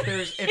and see if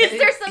there's. Is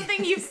there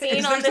something you've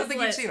seen on this list? Is there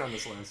something you've seen on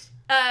this list?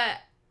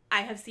 I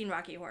have seen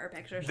Rocky Horror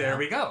Picture Show. There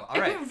we go. All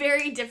right.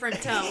 Very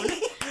different tone.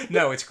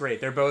 No, it's great.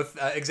 They're both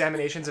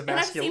examinations of And I've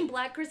masculine. seen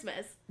Black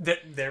Christmas.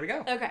 There we go.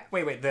 Okay.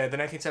 Wait. The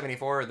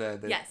 1974 or the.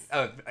 Yes.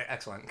 Oh,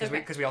 excellent. Because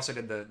Okay. we also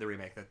did the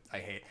remake that I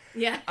hate.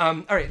 Yeah.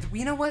 All right.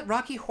 You know what?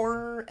 Rocky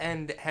Horror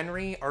and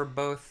Henry are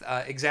both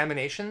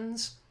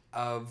examinations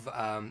of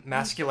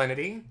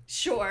masculinity,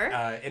 Sure.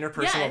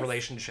 interpersonal Yes.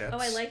 relationships. Oh,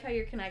 I like how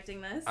you're connecting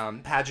this.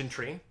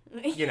 Pageantry.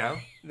 You know,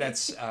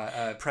 that's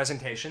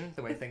presentation,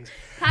 the way things.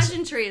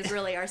 Pageantry is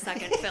really our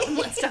second film.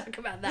 Let's talk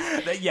about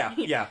that.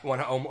 Yeah.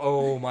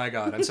 Oh my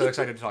God, I'm so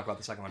excited to talk about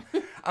the second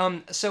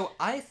one. So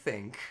I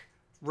think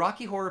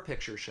Rocky Horror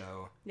Picture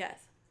Show Yes.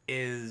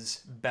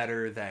 is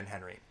better than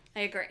Henry.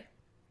 I agree.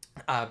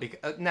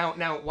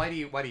 Now, why do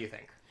you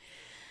think?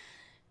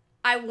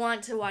 I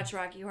want to watch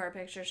Rocky Horror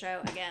Picture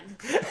Show again.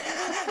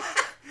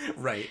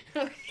 Right.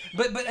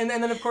 But and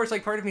then of course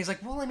like part of me is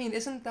like, well, I mean,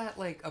 isn't that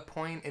like a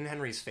point in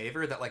Henry's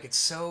favor that like it's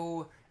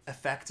so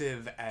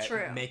effective at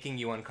True. making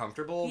you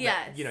uncomfortable that,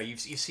 Yes. you know, you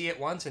see it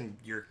once and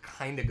you're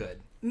kind of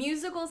good.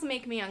 Musicals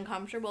make me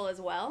uncomfortable as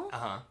well,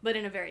 but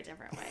in a very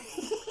different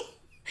way.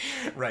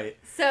 Right.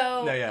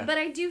 So, No, yeah. but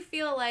I do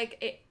feel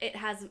like it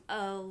has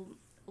a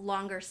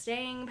longer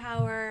staying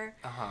power.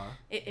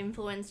 It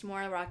influenced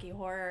more Rocky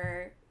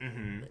Horror.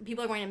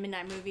 People are going to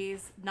midnight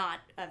movies, not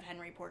of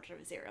Henry Portrait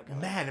of a Serial Killer.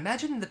 Man,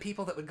 imagine the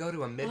people that would go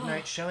to a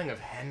midnight showing of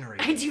Henry.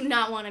 I do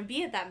not want to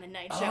be at that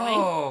midnight showing.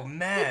 Oh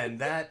man,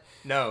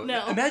 no.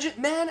 No.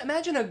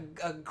 Imagine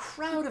a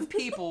crowd of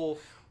people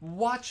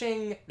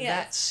watching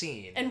Yes. that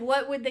scene. And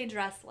what would they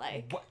dress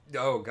like? What?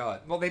 Oh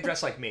God. Well, they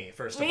dress like me,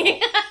 first of all.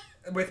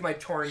 With my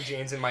torn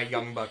jeans and my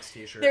Young Bucks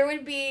t-shirt. There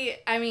would be,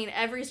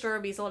 every store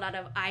would be sold out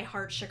of I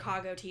Heart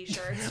Chicago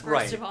t-shirts,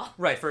 first of all.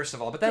 Right, first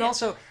of all. But then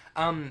also,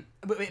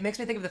 it makes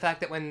me think of the fact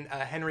that when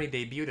Henry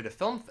debuted at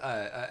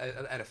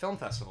a film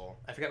festival,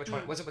 I forget which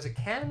one. Was it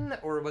Cannes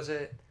or was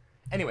it?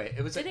 Anyway,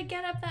 it was Did it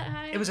get up that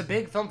high? it was a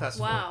big film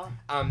festival. Wow.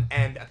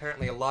 And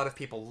apparently a lot of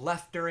people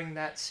left during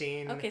that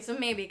scene. Okay, so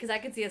maybe, because I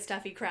could see a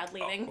stuffy crowd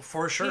leaving. Oh,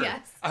 for sure.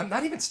 Yes.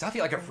 Not even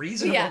stuffy, like a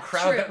reasonable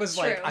crowd true, that was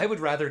like, true. I would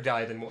rather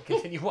die than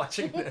continue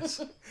watching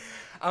this.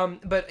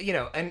 But, you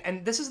know,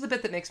 and this is the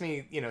bit that makes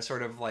me, you know,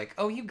 sort of like,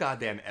 oh, you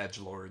goddamn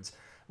edgelords,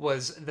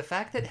 was the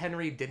fact that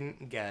Henry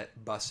didn't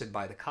get busted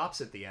by the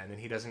cops at the end, and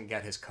he doesn't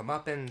get his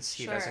comeuppance,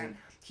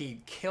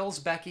 he kills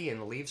Becky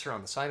and leaves her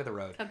on the side of the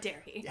road. How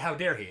dare he? How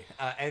dare he?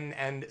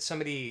 And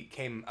somebody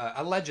came,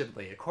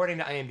 allegedly, according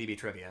to IMDb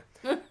trivia,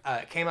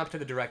 came up to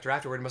the director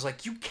afterward and was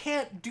like, you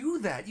can't do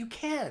that. You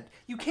can't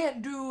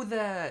do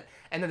that.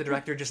 And then the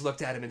director just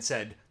looked at him and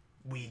said,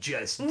 we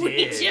just did.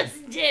 We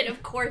just did.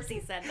 Of course he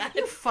said that.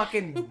 You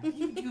fucking,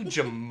 you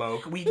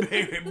jamoke.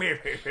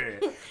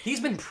 He's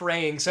been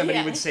praying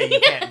somebody would say you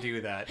can't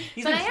do that.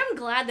 But I am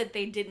glad that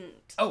they didn't.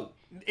 Oh.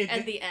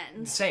 At the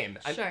end. Same.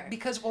 Sure.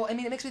 Because, well, I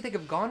mean, it makes me think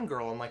of Gone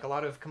Girl and, like, a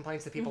lot of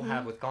complaints that people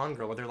have with Gone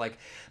Girl where they're like,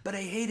 but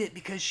I hate it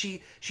because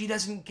she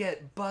doesn't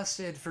get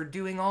busted for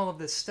doing all of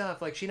this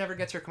stuff. Like, she never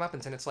gets her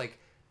comeuppance. And it's like,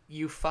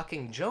 you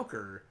fucking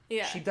joker.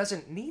 Yeah. She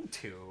doesn't need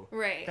to.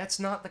 Right. That's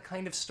not the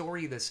kind of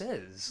story this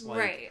is. Like,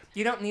 right.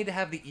 You don't need to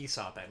have the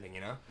Aesop ending,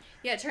 you know?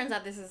 Yeah, it turns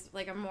out this is,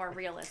 like, a more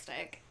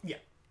realistic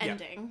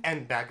ending. Yeah.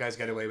 And bad guys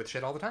get away with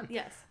shit all the time.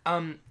 Yes.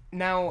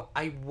 Now,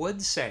 I would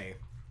say...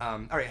 all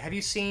right, have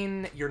you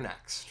seen You're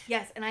Next?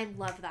 Yes, and I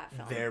love that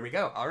film. There we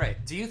go. All right.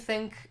 Do you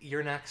think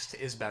You're Next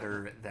is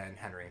better than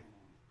Henry?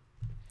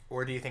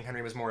 Or do you think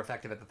Henry was more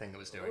effective at the thing it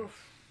was doing?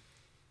 Oof.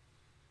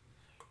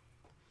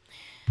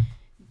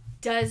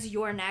 Does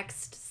You're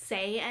Next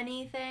say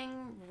anything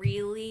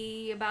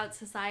really about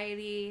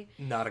society?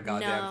 Not a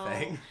goddamn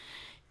thing.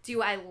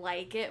 Do I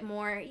like it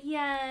more?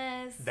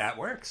 Yes. That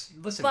works.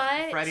 Listen,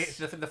 but...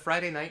 the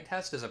Friday night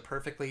test is a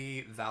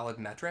perfectly valid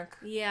metric.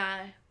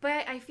 Yeah,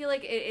 but I feel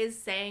like it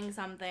is saying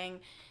something,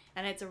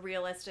 and it's a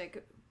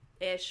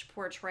realistic-ish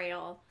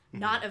portrayal,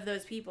 not of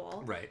those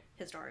people. Right.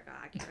 Historical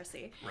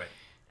accuracy.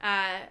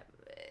 Right.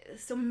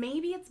 So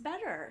maybe it's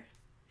better.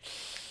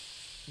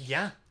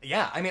 Yeah.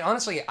 I mean,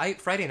 honestly,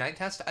 Friday night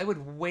test, I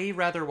would way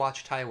rather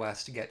watch Ty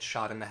West get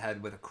shot in the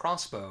head with a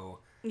crossbow.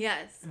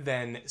 Yes.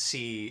 Than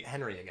see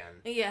Henry again.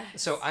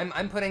 Yes. So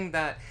I'm putting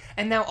that,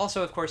 and now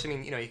also, of course, I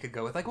mean, you know, you could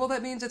go with like, well,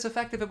 that means it's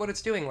effective at what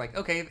it's doing. Like,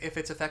 okay, if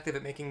it's effective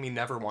at making me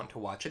never want to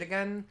watch it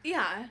again.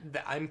 Yeah.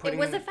 I'm putting.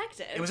 It was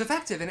effective. It was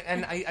effective,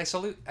 and I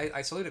salute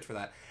it for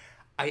that.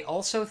 I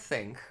also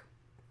think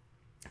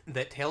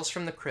that Tales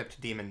from the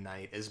Crypt Demon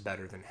Knight is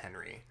better than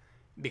Henry,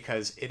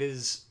 because it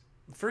is.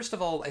 First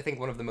of all, I think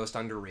one of the most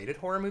underrated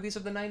horror movies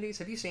of the 90s.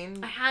 Have you seen?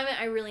 I haven't.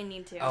 I really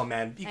need to. Oh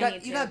man, you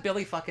got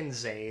Billy fucking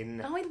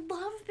Zane. Oh, I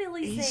love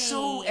Billy Zane. He's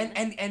so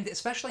and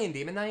especially in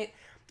Demon Knight,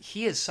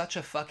 he is such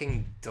a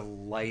fucking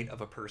delight of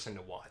a person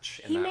to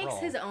watch. He makes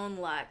his own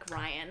luck,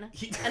 Ryan.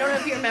 I don't know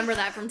if you remember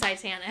that from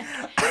Titanic.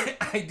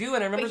 I do,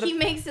 and I remember. But he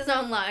makes his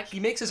own luck. He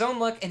makes his own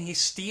luck, and he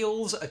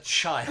steals a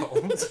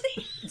child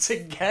to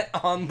get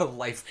on the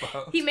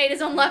lifeboat. He made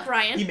his own luck,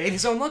 Ryan. He made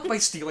his own luck by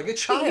stealing a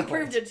child. He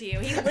proved it to you.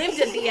 He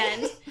lived at the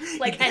end,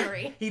 like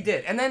Henry. He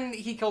did, and then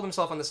he killed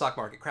himself on the stock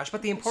market crash.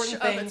 But the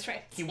important thing, that's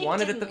right. he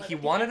wanted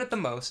it the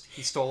most.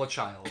 He stole a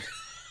child.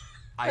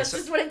 That's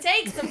just what it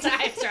takes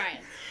sometimes,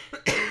 Ryan.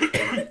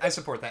 I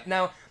support that.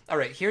 Now, all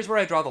right, here's where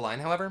I draw the line,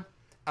 however.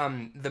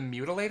 The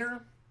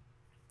Mutilator,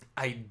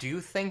 I do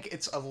think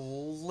it's a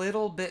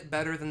little bit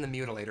better than The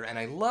Mutilator, and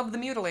I love The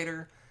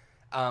Mutilator,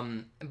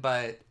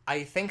 but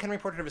I think Henry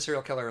Portrait of a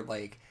Serial Killer,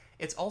 like,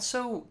 it's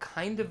also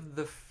kind of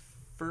the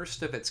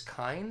first of its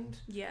kind.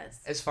 Yes.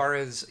 As far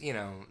as, you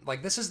know,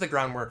 like, this is the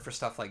groundwork for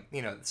stuff like,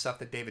 you know, stuff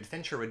that David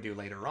Fincher would do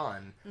later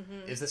on,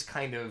 is this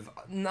kind of,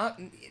 not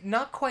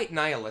quite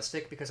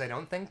nihilistic, because I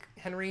don't think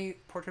Henry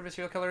Portrait of a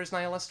Serial Killer is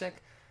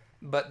nihilistic,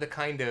 but the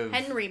kind of...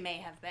 Henry may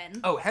have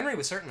been. Oh, Henry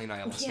was certainly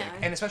nihilistic,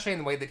 and especially in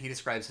the way that he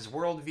describes his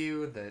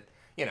worldview, that,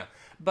 you know,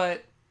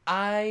 but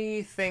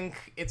I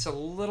think it's a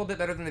little bit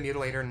better than The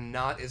Mutilator,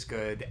 not as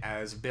good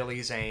as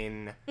Billy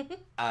Zane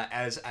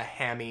as a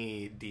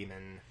hammy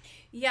demon.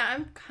 Yeah,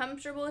 I'm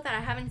comfortable with that.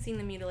 I haven't seen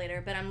The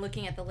Mutilator, but I'm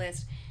looking at the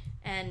list,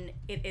 and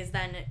it is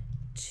then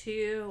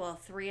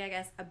 3, I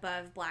guess,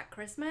 above Black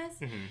Christmas,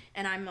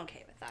 and I'm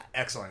okay with that.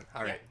 Excellent.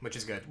 All right, which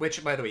is good.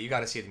 Which, by the way, you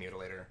got to see The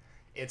Mutilator.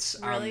 It's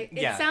really.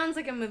 It sounds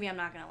like a movie I'm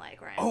not gonna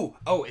like, Ryan.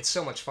 Oh, it's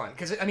so much fun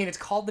because I mean it's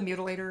called The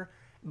Mutilator,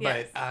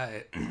 but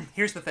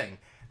here's the thing.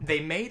 They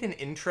made an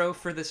intro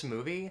for this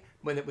movie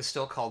when it was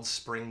still called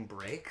Spring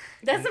Break.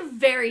 That's a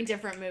very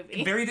different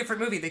movie. Very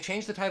different movie. They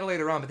changed the title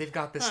later on, but they've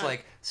got this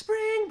like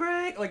Spring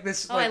Break, like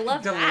this like I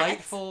love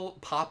delightful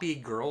poppy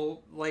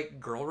girl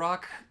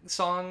rock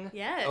song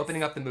Yes.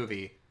 opening up the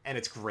movie, and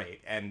it's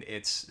great. And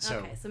it's so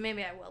okay, so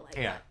maybe I will like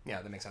yeah, that.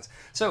 Yeah, that makes sense.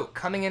 So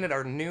coming in at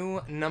our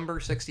new number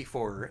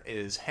 64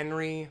 is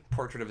Henry,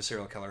 Portrait of a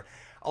Serial Killer.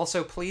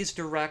 Also, please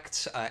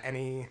direct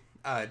any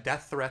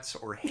death threats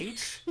or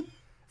hate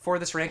for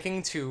this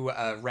ranking to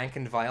Rank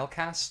and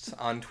Vilecast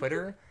on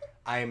Twitter.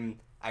 I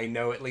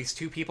know at least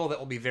 2 people that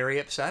will be very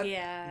upset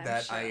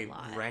that I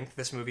ranked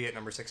this movie at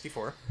number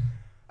 64.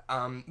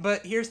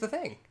 But here's the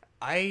thing.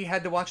 I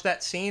had to watch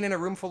that scene in a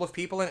room full of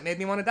people, and it made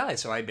me want to die,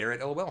 so I bear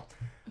it ill will.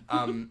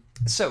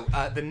 So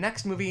the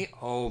next movie,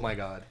 oh my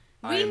god.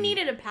 We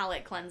needed a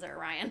palate cleanser,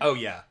 Ryan. Oh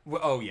yeah.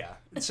 Oh yeah.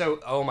 So,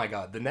 oh my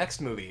god. The next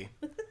movie,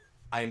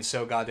 I am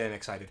so goddamn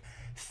excited.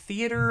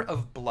 Theater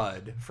of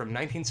Blood from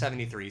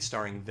 1973,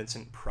 starring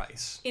Vincent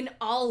Price. In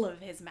all of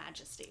his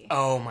majesty.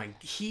 Oh my.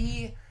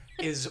 He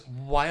is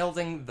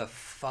wilding the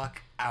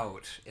fuck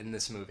out in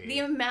this movie. The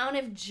amount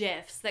of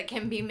GIFs that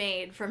can be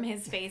made from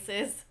his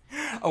faces.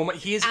 Oh my.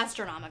 He is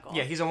astronomical.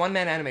 Yeah, he's a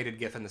one-man animated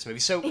GIF in this movie.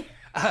 So,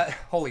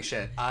 holy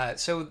shit.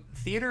 So,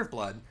 Theater of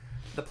Blood,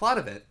 the plot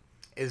of it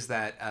is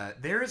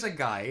that there is a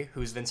guy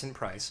who's Vincent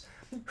Price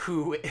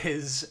who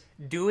is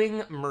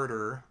doing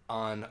murder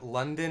on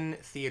London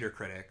theater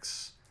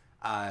critics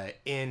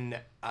in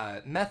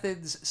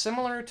methods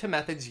similar to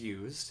methods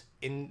used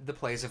in the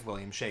plays of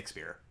William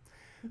Shakespeare.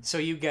 So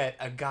you get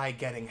a guy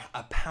getting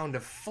a pound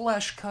of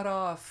flesh cut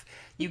off,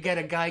 you get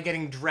a guy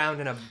getting drowned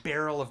in a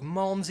barrel of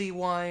Malmsey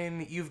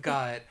wine, you've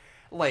got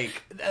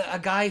like a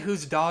guy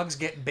whose dogs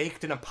get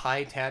baked in a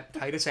pie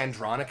Titus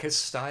Andronicus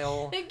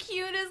style. The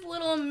cutest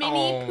little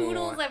mini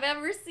poodles I've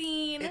ever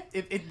seen.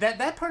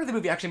 That part of the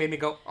movie actually made me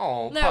go,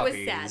 oh, that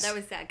puppies. That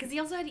was sad because he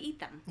also had to eat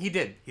them. He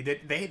did.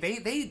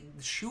 They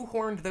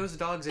shoehorned those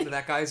dogs into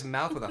that guy's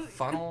mouth with a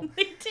funnel.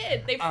 They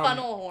did. They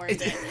funnel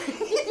horned it.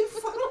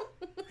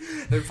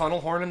 They're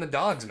funnel horning the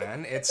dogs,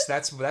 man.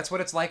 That's what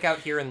it's like out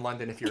here in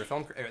London if you're a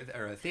film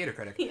or a theater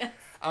critic. Yeah.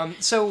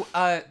 So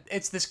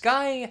it's this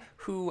guy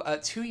who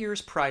 2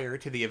 years prior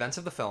to the events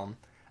of the film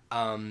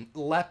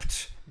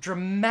leapt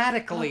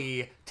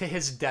dramatically to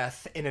his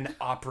death in an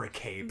opera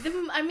cape.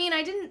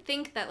 I didn't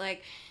think that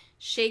like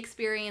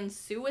Shakespearean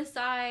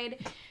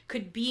suicide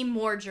could be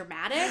more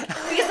dramatic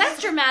because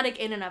that's dramatic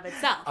in and of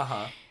itself.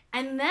 Uh-huh.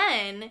 And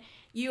then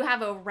you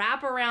have a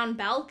wraparound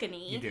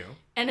balcony. You do.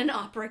 And an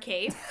opera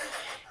cape.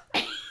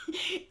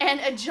 And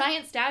a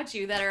giant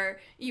statue that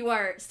you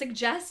are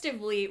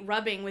suggestively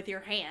rubbing with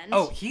your hand.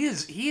 Oh, he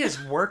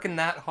is working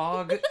that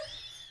hog.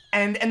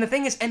 And the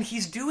thing is, and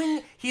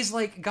he's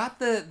like got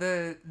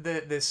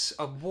this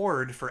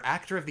award for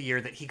Actor of the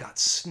Year that he got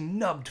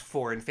snubbed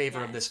for in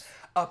favor of this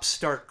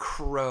upstart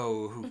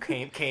crow who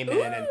came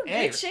Ooh, in and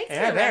good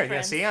Shakespeare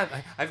reference. Yeah,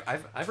 see,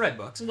 I've read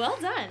books. Well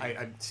done.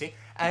 I see.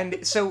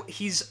 And so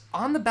he's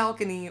on the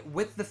balcony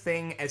with the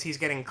thing as he's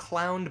getting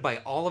clowned by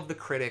all of the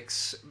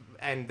critics,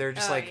 and they're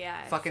just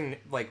fucking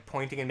like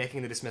pointing and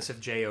making the dismissive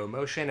J.O.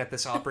 motion at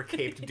this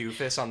opera-caped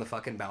doofus on the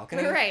fucking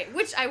balcony. Right,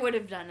 which I would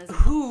have done as well.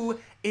 Who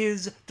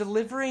is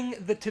delivering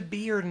the to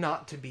be or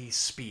not to be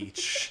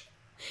speech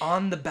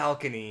on the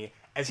balcony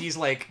as he's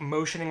like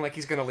motioning like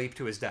he's gonna leap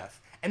to his death.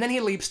 And then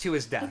he leaps to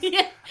his death.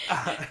 Yeah.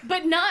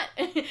 But not...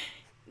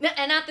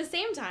 And at the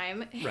same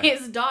time,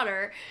 his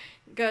daughter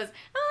goes,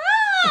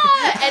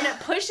 ah! And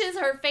pushes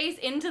her face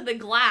into the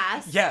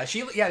glass. Yeah,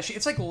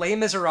 it's like Les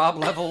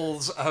Miserables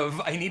levels of,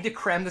 I need to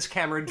cram this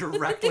camera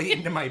directly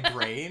into my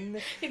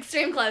brain.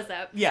 Extreme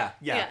close-up. Yeah.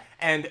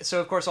 And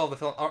so, of course, all the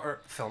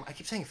film, I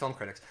keep saying film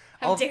critics.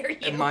 How dare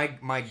you?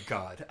 My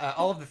God.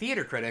 All of the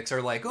theater critics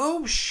are like,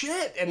 oh,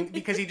 shit! And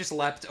because he just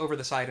leapt over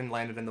the side and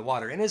landed in the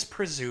water and is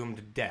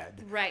presumed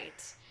dead. Right.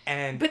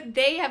 But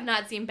they have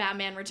not seen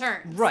Batman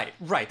Returns. Right.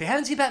 They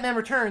haven't seen Batman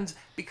Returns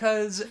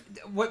because...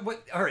 What?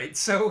 All right,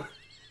 so...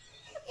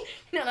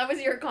 No, that was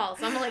your call,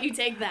 so I'm gonna let you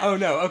take that. Oh,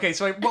 no. Okay,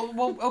 so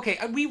okay.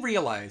 We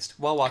realized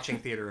while watching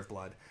Theater of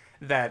Blood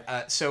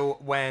that, so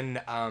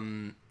when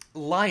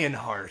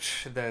Lionheart,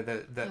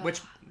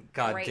 which...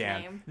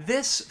 Goddamn.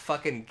 This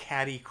fucking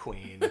catty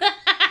queen.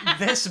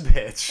 This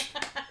bitch.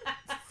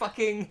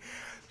 Fucking...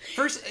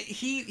 First,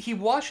 he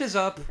washes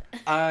up,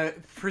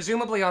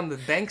 presumably on the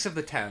banks of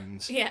the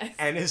Thames. Yes.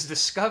 And is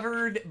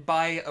discovered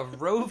by a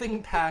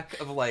roving pack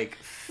of, like,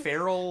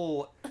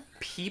 feral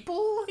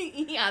people?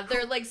 Yeah,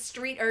 they're like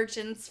street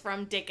urchins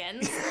from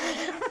Dickens.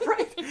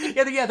 Right.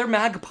 Yeah, they're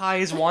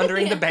magpies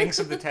wandering the banks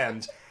of the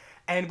Thames.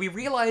 And we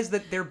realize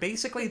that they're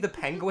basically the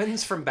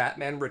penguins from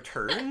Batman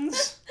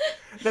Returns.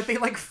 That they,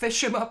 like,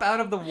 fish him up out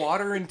of the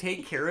water and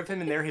take care of him,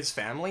 and they're his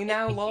family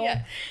now, lol.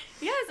 Yeah.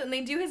 Yes, and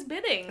they do his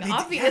bidding,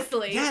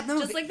 obviously.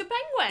 Just like the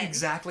penguin.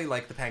 Exactly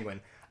like the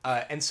penguin.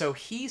 And so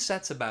he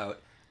sets about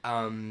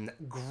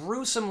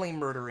gruesomely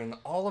murdering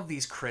all of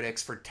these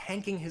critics for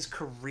tanking his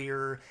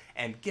career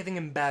and giving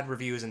him bad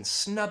reviews and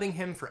snubbing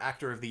him for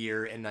Actor of the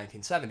Year in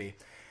 1970.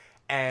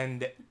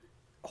 And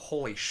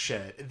holy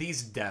shit,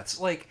 these deaths.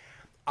 Like,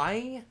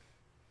 I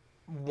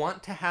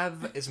want to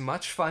have as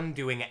much fun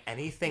doing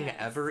anything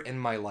ever in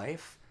my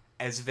life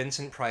as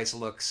Vincent Price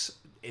looks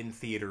in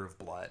Theater of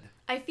Blood.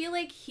 I feel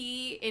like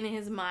he, in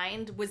his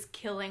mind, was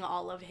killing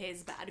all of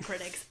his bad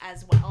critics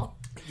as well.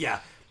 Yeah.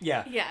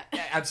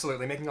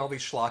 Absolutely. Making all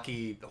these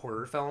schlocky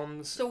horror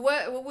films. So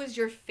what was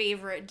your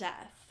favorite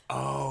death?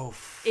 Oh,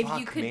 fuck If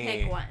you could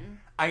pick one.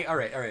 All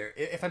right.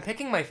 If I'm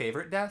picking my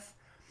favorite death,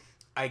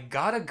 I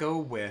gotta go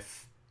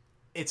with...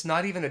 It's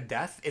not even a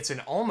death. It's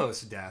an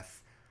almost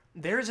death.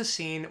 There's a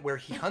scene where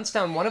he hunts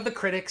down one of the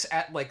critics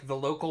at, like, the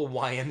local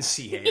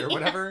YMCA or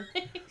whatever.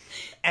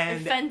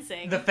 And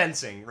fencing. The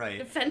fencing, right.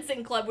 The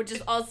fencing club, which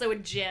is also a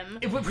gym.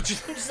 Which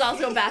is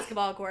also a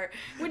basketball court.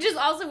 Which is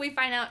also, we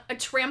find out, a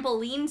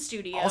trampoline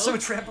studio. Also a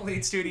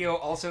trampoline studio,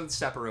 also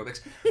step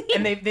aerobics.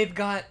 And they've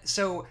got,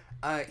 so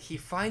he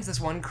finds this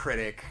one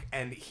critic,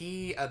 and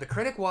the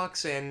critic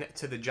walks in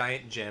to the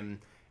giant gym,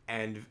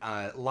 and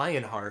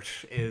Lionheart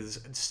is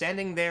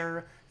standing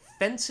there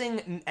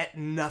fencing at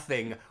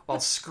nothing while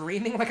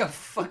screaming like a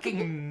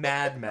fucking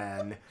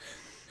madman.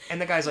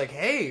 And the guy's like,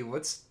 hey,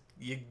 what's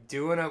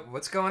going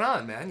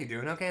on, man? You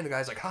doing okay? And the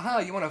guy's like, haha,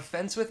 you want to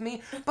fence with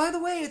me? By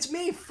the way, it's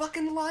me,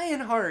 fucking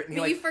Lionheart. And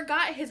but you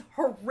forgot his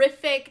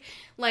horrific,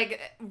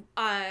 like,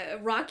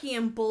 Rocky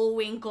and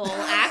Bullwinkle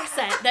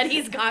accent that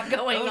he's got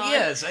going on. Oh,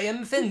 yes, I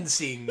am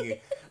fencing.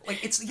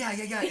 Like, it's, yeah.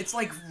 It's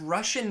like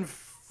Russian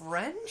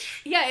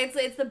French? Yeah,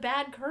 it's the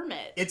bad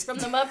Kermit. It's from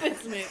the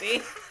Muppets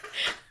movie.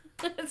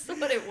 That's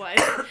what it was.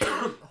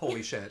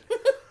 Holy shit.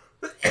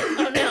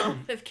 Oh no,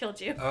 they've killed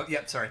you. Oh,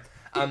 yep, sorry.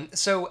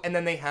 So, and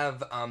then they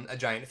have a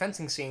giant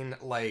fencing scene,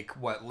 like,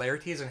 what,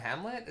 Laertes and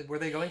Hamlet? Were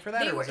they going for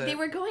that, They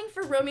were going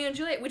for Romeo and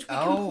Juliet, which we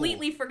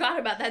completely forgot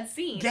about that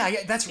scene.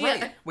 Yeah, that's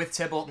right, with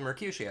Tybalt and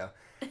Mercutio.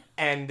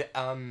 And,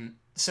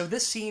 so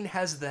this scene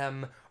has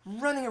them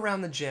running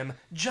around the gym,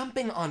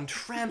 jumping on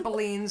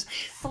trampolines,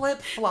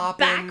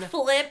 flip-flopping.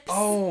 Backflips.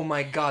 Oh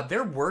my god,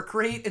 their work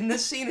rate in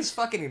this scene is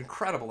fucking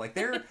incredible. Like,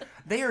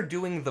 they are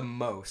doing the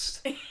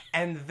most.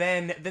 And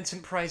then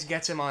Vincent Price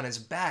gets him on his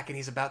back, and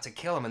he's about to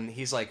kill him, and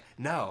he's like,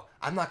 no,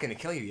 I'm not gonna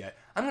kill you yet.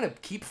 I'm gonna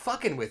keep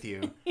fucking with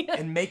you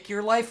and make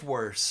your life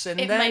worse. And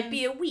it might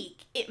be a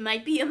week. It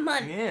might be a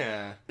month.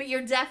 Yeah. But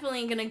you're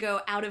definitely gonna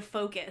go out of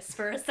focus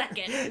for a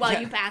second while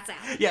you pass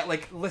out. Yeah,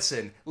 like,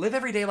 listen, live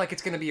every day like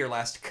it's gonna be your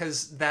last,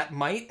 because that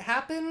might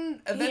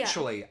happen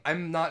eventually. Yeah.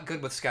 I'm not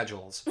good with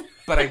schedules,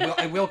 but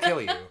I will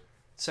kill you.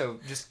 So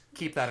just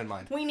keep that in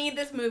mind. We need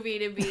this movie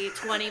to be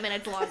 20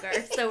 minutes longer,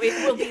 so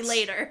it will be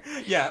later.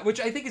 Yeah, which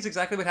I think is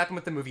exactly what happened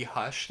with the movie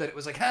Hush, that it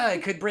was like, I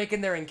could break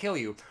in there and kill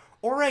you.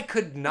 Or I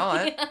could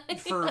not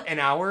for an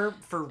hour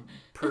for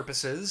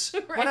purposes.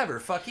 Right. Whatever,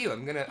 fuck you.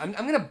 I'm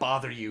gonna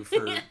bother you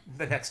for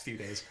the next few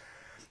days.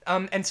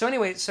 And so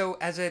anyway, so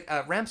as it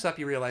ramps up,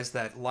 you realize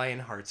that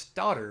Lionheart's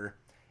daughter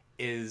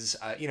is,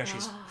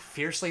 she's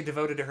fiercely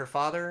devoted to her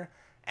father,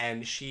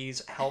 and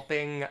she's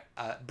helping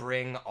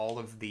bring all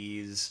of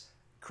these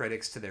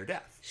critics to their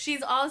death.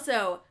 She's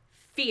also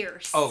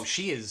fierce. Oh,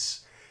 she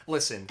is.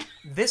 Listen,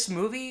 this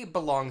movie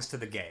belongs to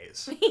the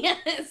gays.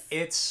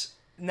 Yes.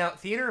 Now,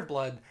 Theater of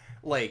Blood,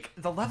 like,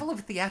 the level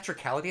of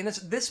theatricality in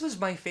this was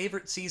my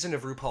favorite season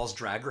of RuPaul's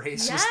Drag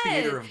Race, was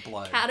Theater of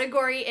Blood.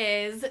 Category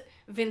is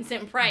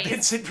Vincent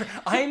Price.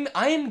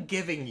 I'm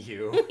giving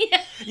you.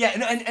 Yeah,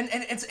 and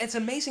it's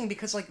amazing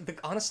because, like,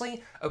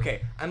 honestly,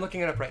 okay, I'm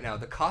looking it up right now.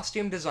 The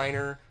costume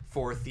designer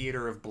for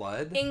Theater of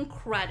Blood.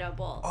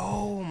 Incredible.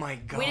 Oh my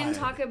god. We didn't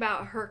talk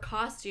about her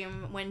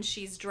costume when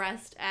she's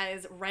dressed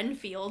as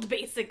Renfield,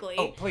 basically.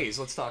 Oh, please,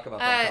 let's talk about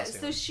that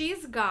costume. So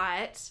she's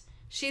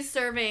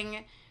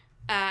serving,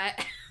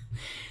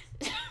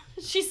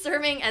 she's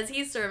serving as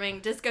he's serving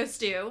Disco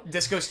Stew.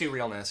 Disco Stew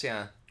realness,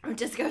 yeah. Or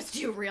Disco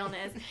Stew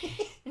realness.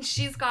 And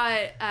she's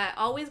got,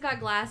 always got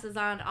glasses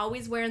on,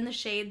 always wearing the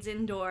shades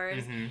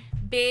indoors,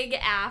 big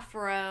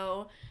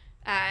afro,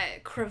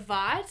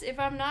 cravat, if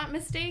I'm not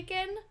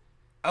mistaken.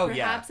 Oh,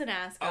 Perhaps an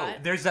ascot. Oh,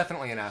 there's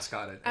definitely an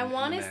ascot I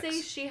want to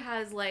say she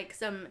has, like,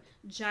 some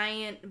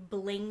giant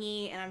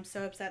blingy, and I'm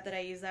so upset that I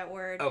use that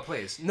word. Oh,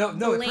 please. No,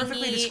 it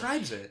perfectly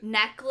describes it.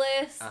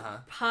 Necklace,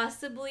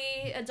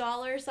 possibly a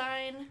dollar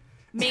sign.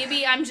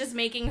 Maybe I'm just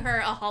making her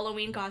a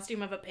Halloween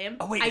costume of a pimp.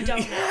 Oh, wait. I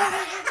don't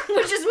know.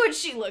 Which is what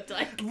she looked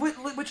like.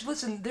 Which,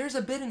 listen, there's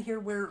a bit in here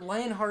where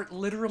Lionheart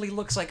literally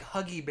looks like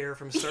Huggy Bear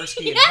from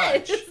Starsky and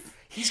Hutch.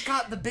 He's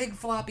got the big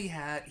floppy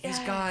hat. He's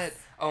got...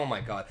 Oh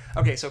my god.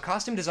 Okay, so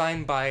costume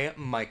design by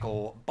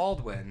Michael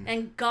Baldwin.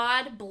 And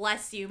God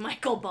bless you,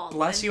 Michael Baldwin.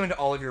 Bless you into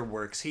all of your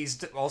works.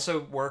 He's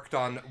also worked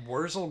on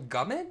Wurzel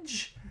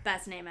Gummidge.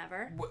 Best name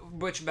ever.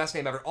 Which best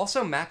name ever.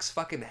 Also Max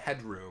fucking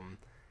Headroom.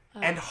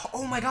 And,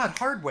 oh my god,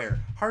 Hardware.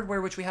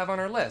 Hardware, which we have on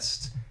our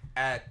list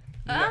at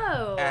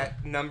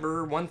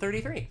number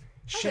 133.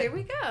 Shit. Oh, there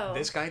we go.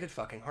 This guy did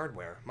fucking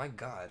Hardware. My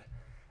god.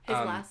 His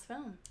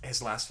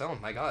last film.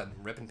 My god.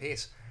 Rip in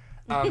peace.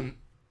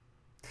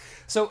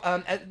 So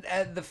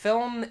at the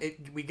film,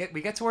 we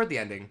get toward the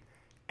ending,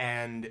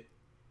 and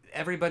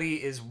everybody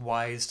is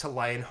wise to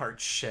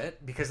Lionheart's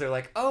shit because they're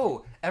like,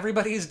 oh,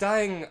 everybody's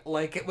dying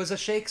like it was a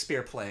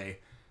Shakespeare play.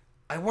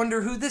 I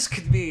wonder who this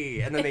could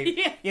be. And then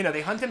they,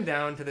 they hunt him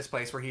down to this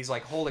place where he's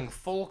like holding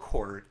full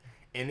court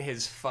in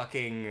his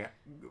fucking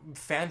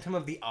Phantom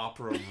of the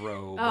Opera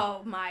robe.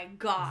 Oh my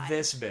god.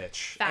 This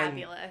bitch.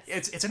 Fabulous.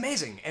 And it's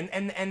amazing.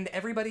 And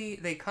everybody,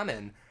 they come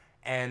in.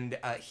 And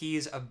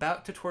he's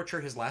about to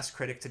torture his last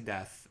critic to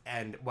death,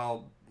 and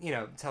while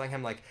telling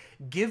him like,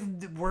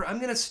 I'm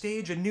gonna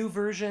stage a new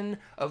version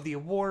of the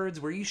awards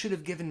where you should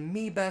have given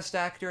me Best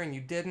Actor and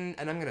you didn't,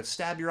 and I'm gonna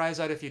stab your eyes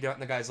out if you don't.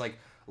 And the guy's like,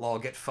 lol,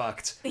 get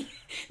fucked.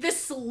 The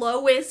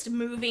slowest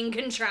moving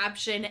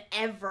contraption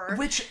ever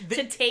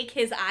to take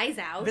his eyes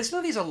out. This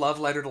movie's a love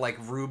letter to, like,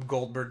 Rube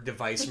Goldberg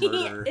device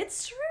murder.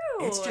 It's true.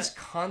 It's just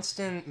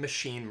constant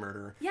machine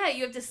murder. Yeah,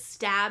 you have to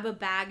stab a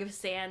bag of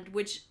sand,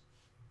 which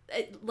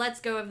lets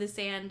go of the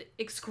sand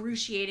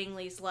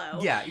excruciatingly slow.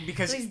 Yeah,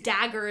 because... So these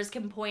daggers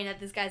can point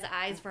at this guy's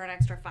eyes for an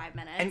extra 5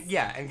 minutes.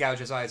 And gouge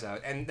his eyes out.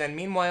 And then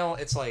meanwhile,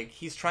 it's like,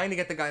 he's trying to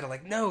get the guy to,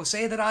 like, no,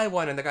 say that I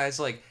won. And the guy's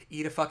like,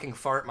 eat a fucking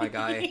fart, my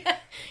guy. Yeah.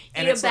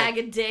 And eat a bag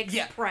of dicks,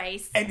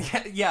 price. And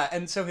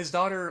and so his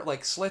daughter,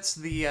 like, slits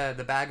the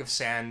bag of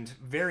sand,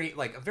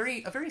 a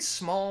very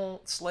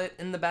small slit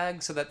in the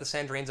bag so that the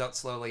sand drains out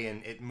slowly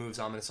and it moves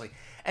ominously.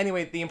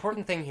 Anyway, the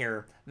important thing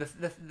here, the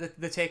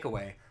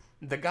takeaway,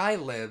 the guy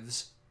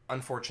lives,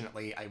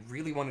 unfortunately. I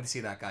really wanted to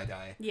see that guy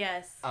die.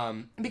 Yes.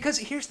 Because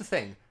here's the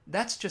thing.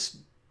 That's just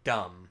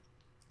dumb.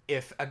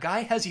 If a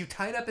guy has you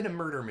tied up in a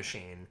murder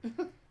machine,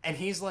 and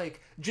he's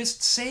like,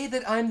 just say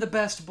that I'm the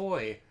best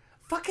boy.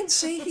 Fucking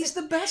say he's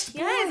the best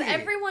boy. Yes,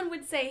 everyone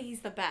would say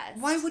he's the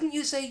best. Why wouldn't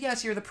you say,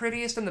 yes, you're the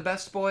prettiest and the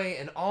best boy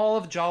in all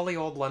of jolly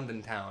old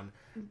London town?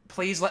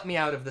 Please let me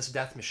out of this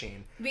death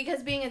machine.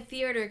 Because being a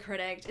theater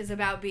critic is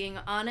about being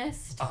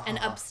honest and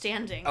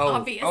upstanding,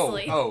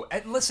 obviously.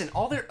 And listen,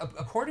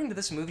 according to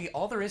this movie,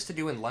 all there is to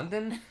do in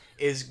London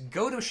is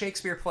go to a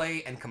Shakespeare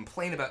play and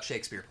complain about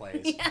Shakespeare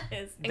plays.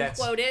 Yes, and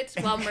quote it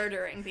while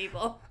murdering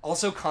people.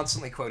 Also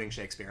constantly quoting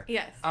Shakespeare.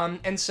 Yes.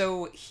 And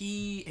so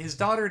his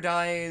daughter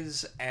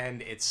dies,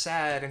 and it's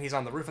sad, and he's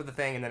on the roof of the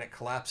thing, and then it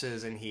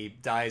collapses, and he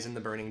dies in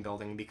the burning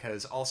building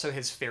because also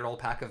his feral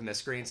pack of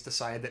miscreants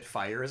decide that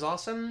fire is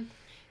awesome.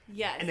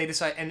 Yes. And they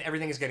decide, and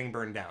everything is getting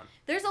burned down.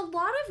 There's a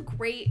lot of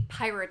great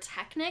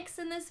pyrotechnics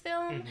in this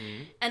film,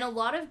 and a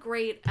lot of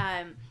great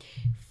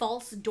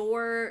false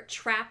door,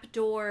 trap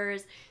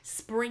doors,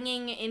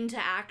 springing into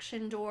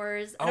action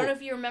doors. I don't know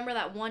if you remember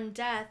that one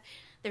death.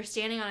 They're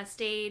standing on a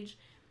stage,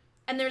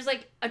 and there's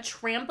like a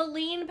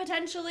trampoline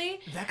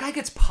potentially. That guy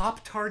gets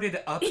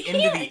pop-tarted up into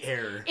the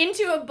air.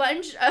 Into a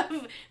bunch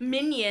of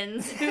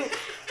minions who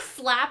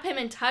slap him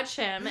and touch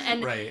him,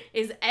 and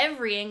is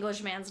every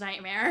Englishman's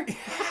nightmare.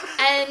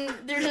 And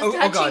they're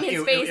just touching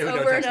his face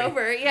over and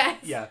over.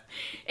 Yes. Yeah.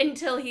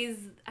 Until I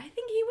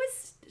think he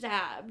was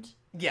stabbed.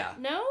 Yeah.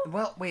 No?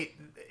 Well, wait.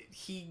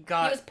 He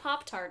was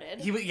pop-tarted.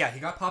 He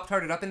got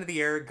pop-tarted up into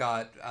the air,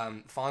 got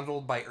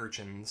fondled by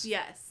urchins.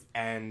 Yes.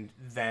 And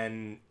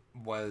then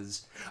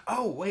was...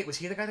 Oh, wait, was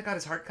he the guy that got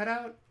his heart cut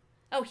out?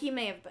 Oh, he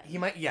may have been. He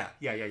might... Yeah.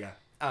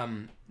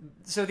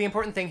 So the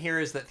important thing here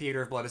is that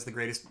Theater of Blood is the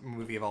greatest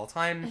movie of all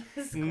time.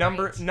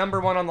 Number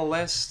one on the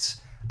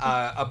list.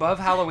 Above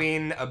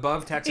Halloween,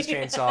 above Texas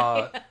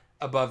Chainsaw,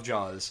 above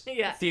Jaws.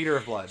 Yeah. Theater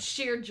of Blood.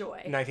 Sheer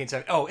joy.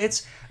 1970. Oh,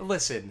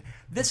 listen,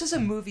 this is a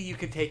movie you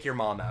could take your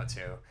mom out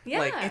to. Yeah.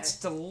 Like, it's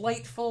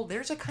delightful.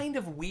 There's a kind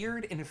of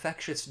weird,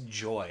 infectious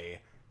joy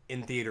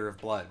in Theater of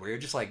Blood where you're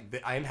just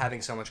like, I'm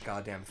having so much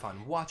goddamn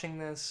fun watching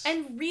this.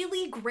 And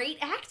really great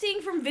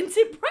acting from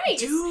Vincent Price.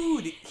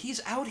 Dude,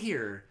 he's out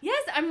here.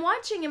 Yes, I'm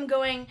watching him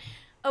going,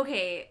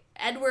 okay,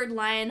 Edward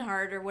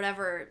Lionheart or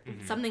whatever,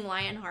 something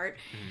Lionheart.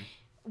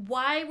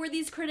 Why were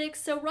these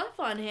critics so rough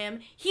on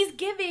him? He's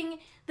giving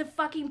the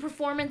fucking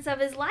performance of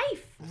his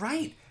life.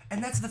 Right.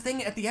 And that's the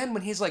thing at the end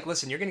when he's like,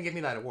 listen, you're going to give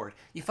me that award.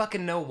 You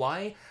fucking know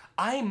why?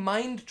 I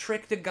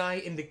mind-tricked a guy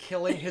into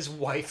killing his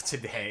wife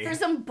today. For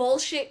some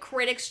bullshit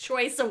Critics'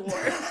 Choice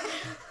Award.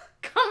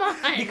 Come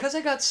on. Because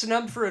I got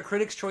snubbed for a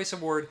Critics' Choice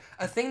Award,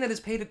 a thing that is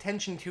paid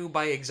attention to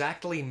by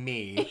exactly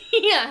me.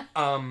 Yeah.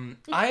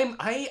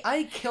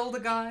 I killed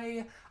a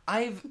guy.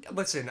 I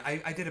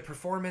did a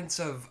performance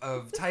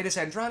of Titus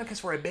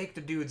Andronicus where I baked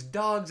a dude's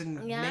dogs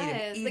and made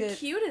him eat it. the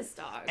cutest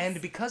dogs.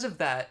 And because of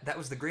that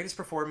was the greatest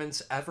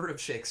performance ever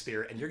of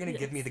Shakespeare, and you're gonna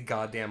give me the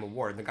goddamn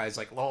award. And the guy's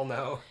like, lol,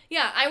 no.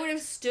 Yeah, I would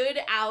have stood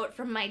out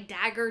from my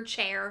dagger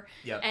chair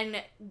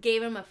and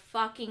gave him a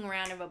fucking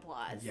round of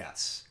applause.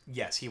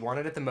 Yes, he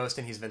wanted it the most,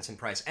 and he's Vincent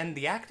Price. And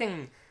the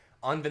acting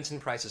on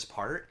Vincent Price's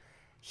part,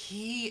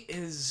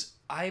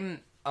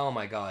 oh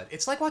my god.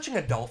 It's like watching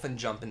a dolphin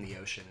jump in the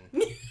ocean.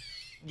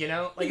 You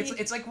know, like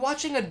it's like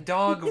watching a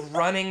dog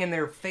running and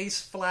their face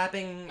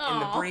flapping in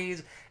the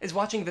breeze is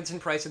watching Vincent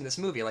Price in this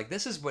movie. Like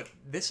this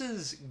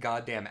is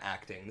goddamn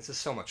acting. This is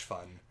so much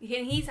fun.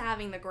 And he's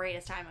having the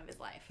greatest time of his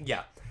life.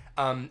 Yeah.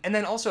 And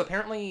then also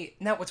apparently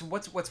now what's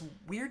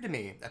weird to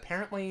me,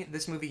 apparently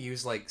this movie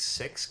used like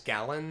 6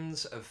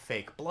 gallons of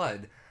fake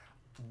blood.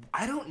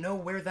 I don't know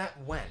where that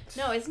went.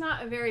 No, it's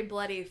not a very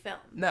bloody film.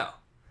 No.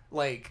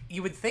 Like,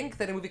 you would think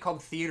that a movie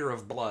called Theater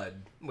of Blood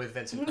with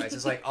Vincent Price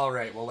is like, all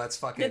right, well, let's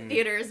fucking... The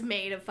theater is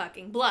made of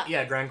fucking blood.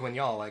 Yeah, Grand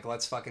Guignol, like,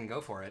 let's fucking go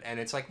for it. And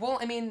it's like, well,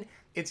 I mean,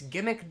 it's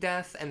gimmick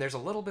death, and there's a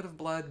little bit of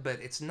blood, but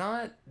it's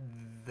not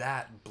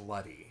that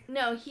bloody.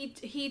 No,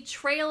 he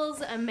trails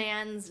a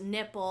man's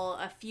nipple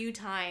a few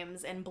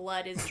times, and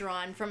blood is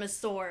drawn from a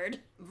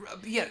sword.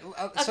 Yeah,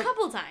 A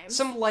couple times.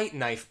 some light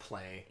knife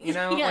play, you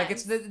know, Yes. like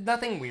it's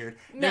nothing weird.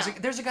 No.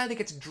 There's a guy that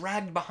gets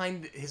dragged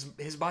behind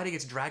his body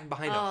gets dragged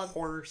behind a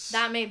horse.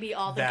 That may be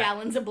all the That-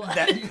 gallons of blood.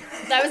 that-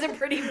 That was a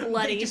pretty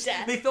bloody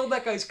death. They filled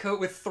that guy's coat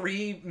with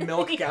 3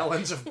 milk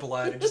gallons of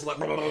blood and just let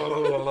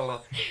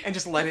and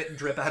just let it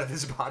drip out of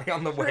his body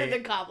on the For way. the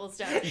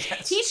cobblestone.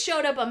 Yes. He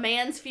showed up a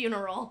man's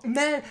funeral.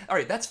 Man, all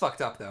right, that's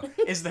fucked up though.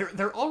 Is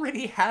they're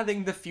already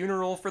having the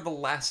funeral for the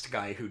last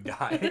guy who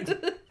died.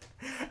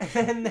 And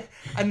then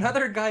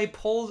another guy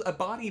pulls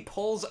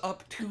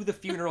up to the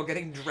funeral,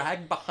 getting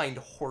dragged behind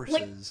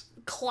horses.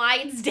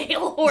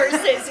 Clydesdale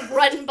horses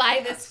run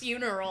by this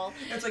funeral.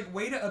 It's like,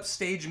 way to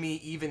upstage me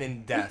even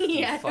in death,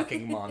 Yeah. you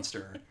fucking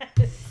monster.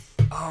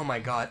 Oh my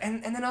god.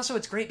 And then also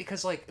it's great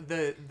because like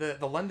the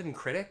London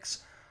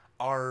critics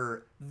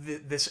are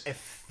this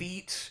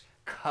effete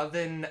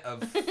coven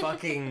of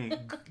fucking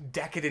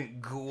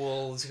decadent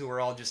ghouls who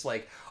are all just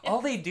like, all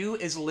they do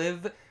is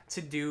live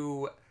to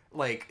do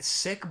like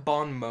sick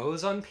bon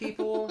mots on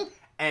people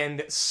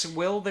and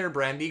swill their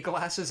brandy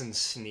glasses and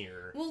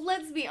sneer. Well,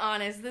 let's be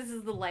honest, this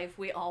is the life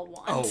we all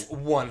want. Oh,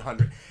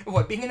 100.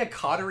 What, being in a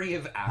coterie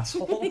of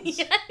assholes?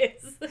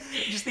 Yes.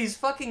 Just these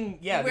fucking,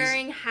 yeah.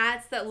 Wearing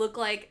hats that look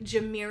like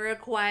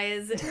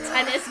Jamiroquai's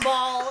tennis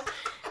ball.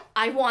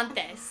 I want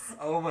this.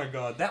 Oh my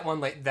god, that one,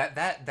 like,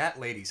 that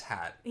lady's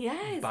hat.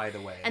 Yes. By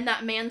the way. And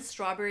that man's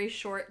strawberry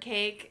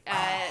shortcake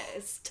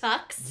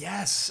tux.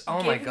 Yes.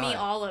 Oh my god. Give me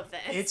all of this.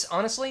 It's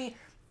honestly,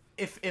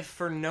 if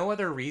for no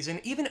other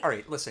reason, even,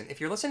 alright, listen, if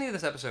you're listening to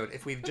this episode,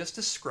 if we've just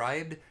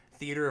described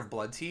Theater of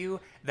Blood to you,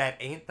 that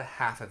ain't the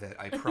half of it,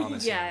 I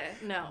promise you. Yeah,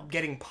 no.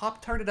 Getting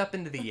pop-tarted up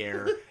into the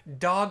air,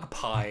 dog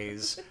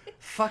pies,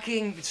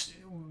 fucking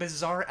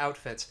bizarre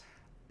outfits.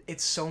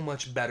 It's so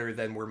much better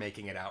than we're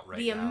making it out right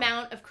The now.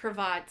 amount of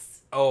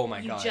cravats. Oh my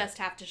you god. just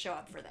have to show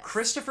up for this.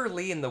 Christopher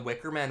Lee in The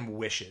Wicker Man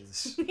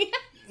wishes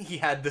he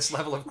had this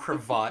level of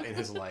cravat in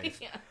his life.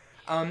 Yeah.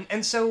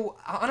 And so,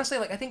 honestly,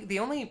 like, I think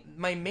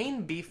my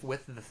main beef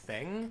with The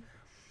Thing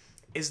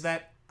is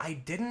that I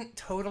didn't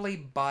totally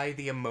buy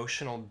the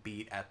emotional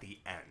beat at the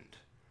end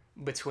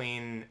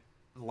between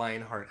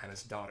Lionheart and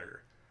his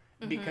daughter.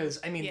 Because,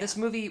 I mean, this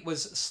movie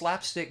was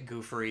slapstick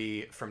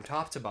goofery from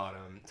top to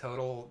bottom,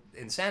 total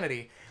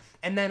insanity.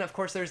 And then, of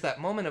course, there's that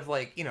moment of,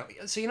 like, you know,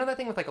 so you know that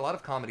thing with, like, a lot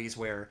of comedies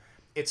where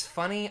it's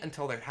funny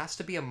until there has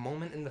to be a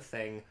moment in the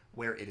thing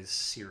where it is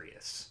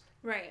serious.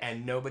 Right.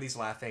 And nobody's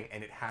laughing,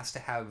 and it has to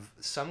have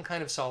some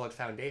kind of solid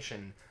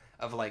foundation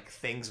of, like,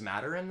 things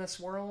matter in this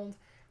world.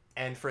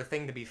 And for a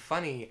thing to be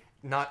funny,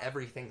 not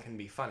everything can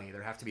be funny.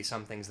 There have to be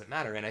some things that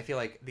matter. And I feel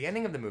like the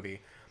ending of the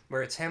movie,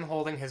 where it's him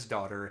holding his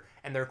daughter,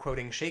 and they're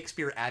quoting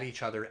Shakespeare at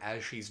each other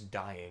as she's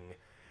dying.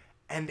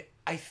 And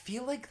I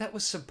feel like that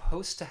was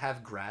supposed to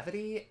have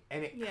gravity,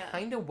 and it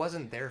kind of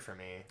wasn't there for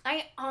me.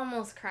 I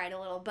almost cried a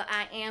little, but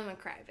I am a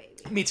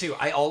crybaby. Me too.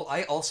 I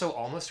also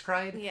almost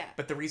cried. Yeah.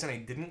 But the reason I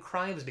didn't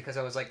cry was because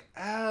I was like,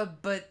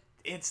 but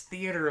it's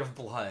Theater of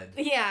Blood.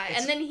 Yeah,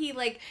 and then he,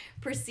 like,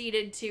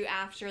 proceeded to,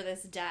 after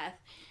this death,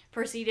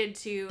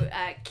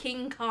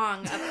 King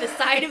Kong up the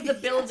side of the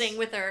building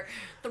with her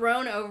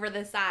thrown over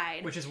the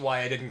side. Which is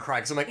why I didn't cry,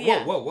 because I'm like,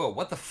 Yeah. whoa,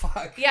 what the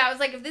fuck? Yeah, I was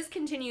like, if this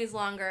continues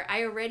longer,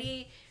 I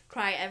already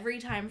cry every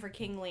time for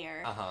King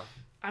Lear. Uh-huh.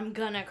 I'm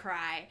gonna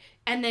cry.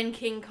 And then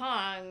King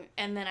Kong,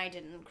 and then I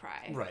didn't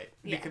cry. Right.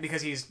 Yes.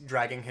 Because he's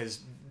dragging his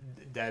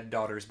dead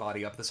daughter's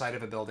body up the side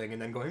of a building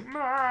and then going,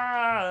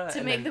 "Mah!" To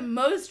and make then, the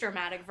most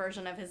dramatic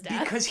version of his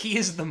death. because he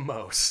is the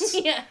most.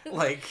 Yeah.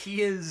 Like,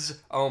 he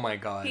is, oh my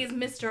god. He's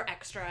Mr.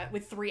 Extra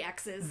with 3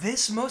 X's.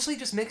 This mostly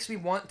just makes me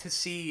want to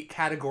see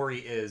Category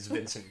Is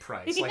Vincent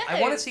Price. Like, I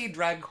want to Yes. see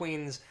drag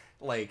queens,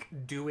 like,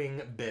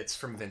 doing bits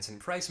from Vincent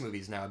Price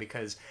movies now,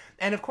 because,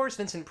 and of course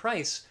Vincent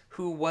Price,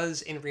 who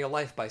was in real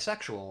life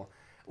bisexual,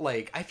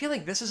 like, I feel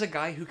like this is a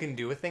guy who can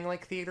do a thing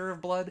like Theater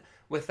of Blood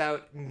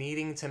without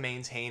needing to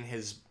maintain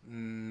his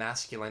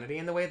masculinity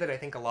in the way that I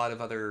think a lot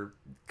of other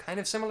kind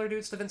of similar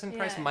dudes to Vincent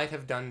Price Yeah. might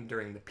have done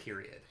during the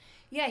period.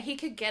 Yeah, he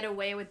could get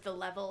away with the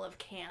level of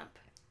camp.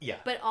 Yeah.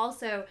 But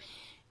also,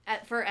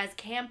 for as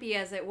campy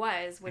as it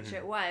was, which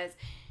it was,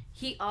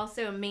 he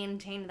also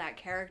maintained that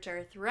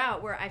character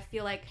throughout, where I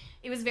feel like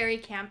it was very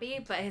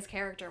campy, but his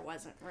character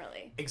wasn't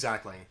really.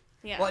 Exactly.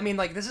 Yeah. Well, I mean,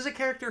 like, this is a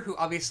character who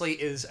obviously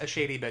is a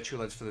shady bitch who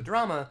lives for the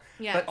drama,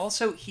 Yes. but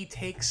also he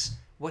takes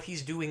what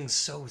he's doing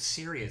so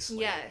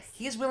seriously. Yes.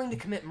 He is willing to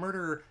commit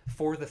murder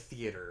for the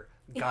theater.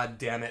 God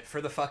damn it, for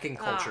the fucking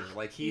culture.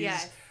 Like, he's...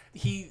 yes.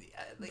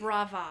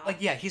 Brava. Like,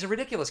 yeah, he's a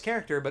ridiculous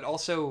character, but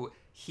also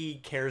he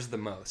cares the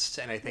most,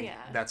 and I think Yeah.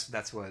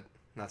 that's what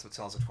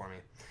sells it for me.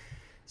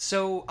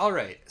 So, all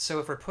right. So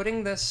if we're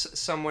putting this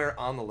somewhere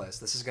on the list,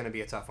 this is going to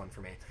be a tough one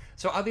for me.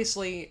 So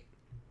obviously,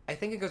 I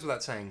think it goes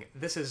without saying,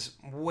 this is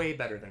way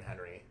better than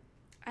Henry.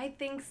 I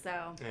think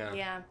so.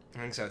 Yeah. I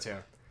think so too.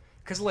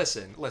 Because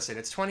listen,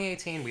 it's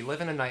 2018. We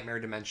live in a nightmare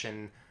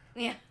dimension.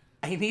 Yeah.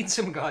 I need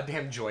some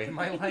goddamn joy in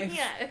my life.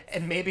 Yes.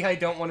 And maybe I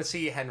don't want to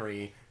see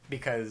Henry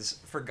because,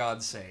 for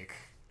God's sake.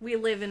 We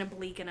live in a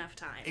bleak enough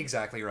time.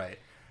 Exactly right.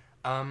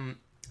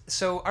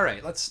 So all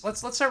right, let's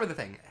start with the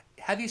thing.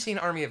 have you seen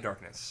Army of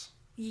Darkness?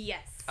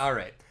 Yes. All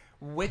right.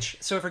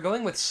 So if we're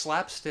going with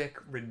slapstick,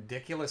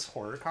 ridiculous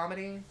horror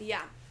comedy,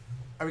 Yeah.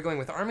 are we going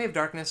with Army of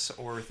Darkness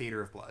or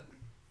Theater of Blood?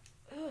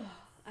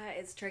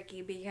 It's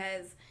tricky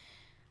because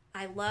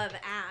I love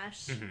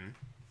Ash Mm-hmm.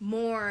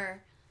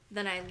 more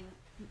than I...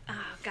 Oh,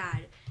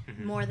 God.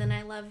 Mm-hmm. More than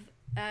I love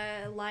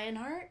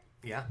Lionheart.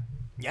 Yeah.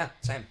 Yeah,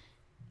 same.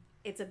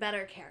 It's a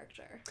better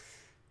character.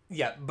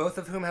 Yeah, both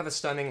of whom have a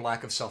stunning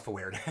lack of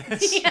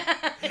self-awareness.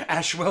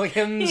 Ash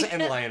Williams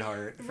and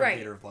Lionheart from Right.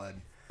 Theater of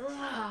Blood.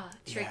 Ugh,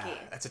 tricky. Yeah,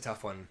 that's a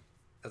tough one.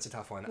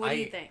 What do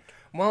you think?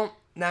 Well,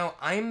 now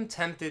I'm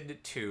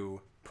tempted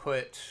to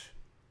put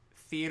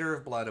Theater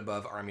of Blood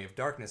above Army of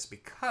Darkness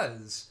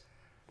because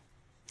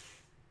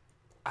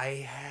I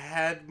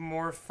had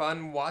more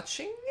fun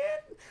watching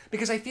it.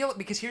 Because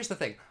here's the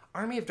thing.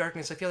 Army of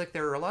Darkness, I feel like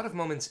there are a lot of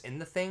moments in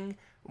the thing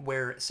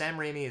where Sam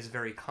Raimi is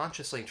very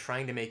consciously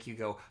trying to make you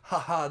go,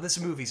 haha, this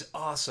movie's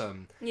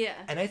awesome. Yeah.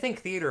 And I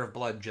think Theater of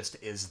Blood just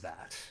is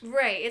that.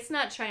 Right. It's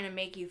not trying to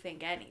make you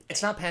think anything.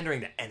 It's not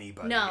pandering to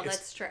anybody. No,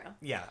 that's true.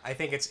 Yeah, I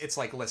think it's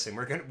like, listen,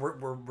 we're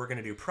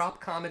gonna do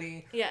prop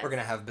comedy. Yes. We're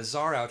gonna have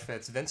bizarre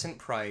outfits. Vincent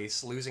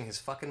Price losing his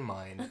fucking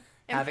mind.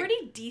 And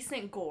pretty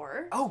decent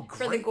gore. Oh,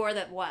 For the great. gore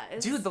that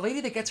was. Dude, the lady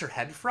that gets her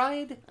head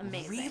fried.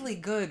 Amazing. Really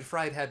good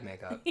fried head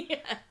makeup. Yeah.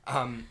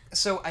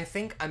 So I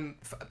think I'm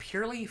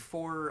purely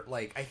for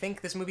like I think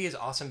this movie is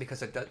awesome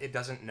because it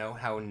doesn't know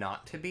how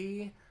not to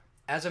be.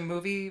 As a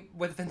movie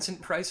with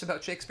Vincent Price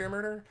about Shakespeare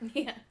murder,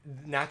 Yeah.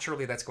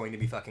 naturally that's going to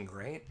be fucking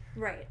great.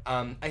 Right.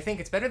 I think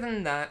it's better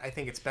than that. I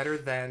think it's better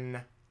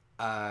than.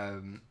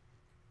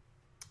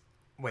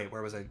 Wait,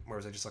 where was I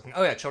just looking?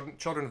 Oh yeah,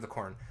 Children of the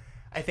Corn.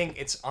 I think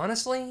it's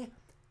honestly.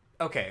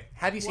 Okay,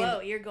 have you seen? Whoa,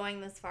 you're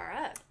going this far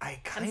up.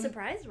 I'm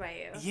surprised by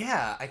you.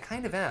 Yeah, I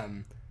kind of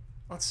am.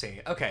 Let's see.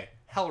 Okay,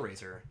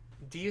 Hellraiser.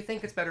 Do you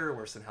think it's better or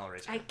worse than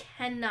Hellraiser? I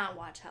cannot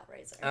watch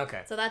Hellraiser.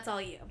 Okay. So that's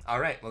all you. All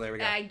right. Well, there we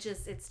go.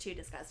 It's too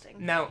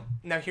disgusting. Now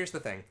here's the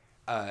thing.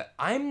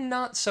 I'm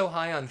not so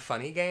high on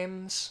Funny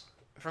Games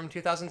from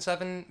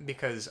 2007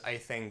 because I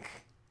think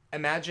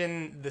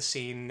imagine the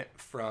scene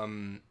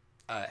from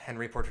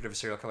Henry Portrait of a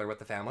Serial Killer with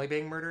the family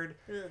being murdered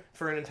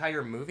for an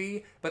entire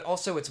movie, but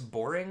also it's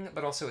boring,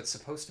 but also it's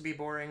supposed to be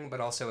boring, but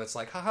also it's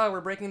like, haha,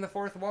 we're breaking the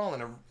fourth wall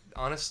in a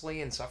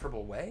honestly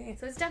insufferable way.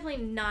 So it's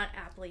definitely not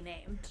aptly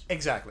named.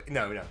 Exactly.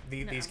 No.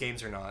 These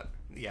games are not,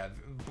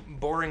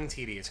 boring,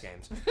 tedious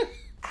games.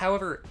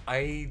 However,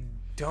 I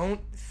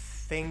don't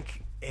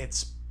think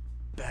it's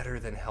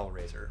better than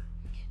Hellraiser.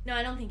 No,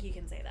 I don't think you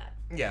can say that.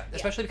 Yeah,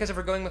 especially because if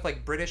we're going with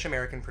like British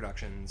American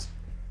productions,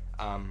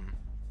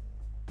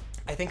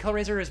 I think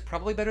Hellraiser is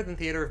probably better than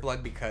Theater of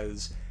Blood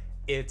because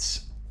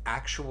it's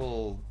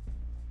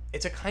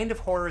a kind of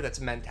horror that's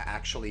meant to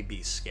actually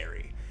be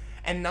scary.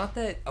 And not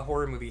that a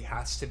horror movie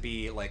has to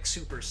be like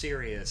super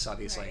serious,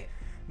 obviously. Right.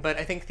 But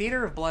I think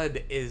Theater of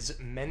Blood is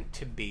meant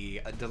to be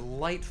a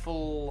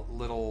delightful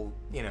little,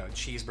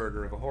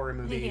 cheeseburger of a horror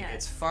movie. Yes.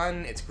 It's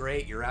fun, it's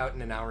great, you're out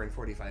in an hour and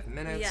 45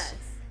 minutes. Yes.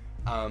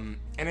 And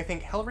I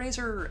think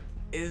Hellraiser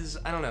is,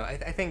 I don't know, I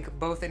think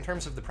both in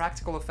terms of the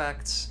practical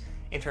effects,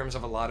 in terms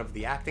of a lot of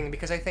the acting,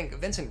 because I think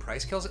Vincent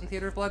Price kills it in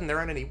Theater of Blood, and there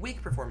aren't any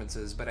weak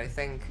performances, but I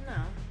think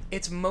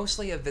it's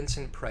mostly a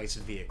Vincent Price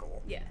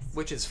vehicle. Yes.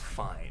 Which is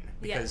fine,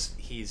 because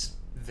he's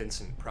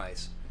Vincent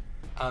Price.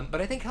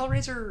 But I think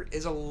Hellraiser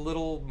is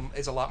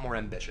a lot more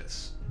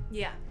ambitious.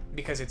 Yeah.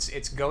 Because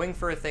it's going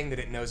for a thing that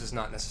it knows is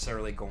not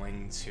necessarily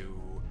going to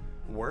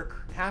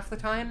work half the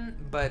time,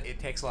 but it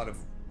takes a lot of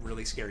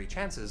really scary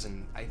chances,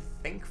 and I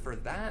think for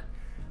that,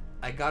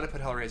 I gotta put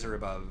Hellraiser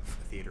above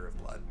Theater of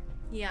Blood.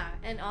 Yeah,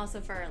 and also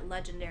for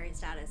legendary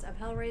status of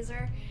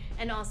Hellraiser,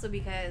 and also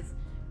because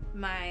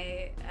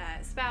my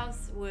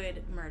spouse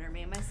would murder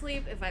me in my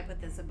sleep if I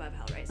put this above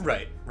Hellraiser.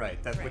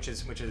 Right. That's right. Which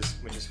is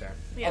fair.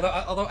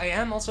 Yeah. Although I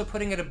am also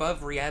putting it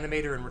above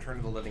Reanimator and Return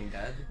of the Living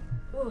Dead.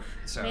 Oof,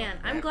 So, man,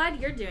 I'm glad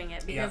you're doing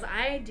it because Yeah.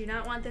 I do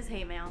not want this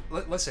hate mail.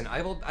 Listen,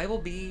 I will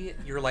be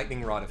your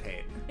lightning rod of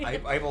hate.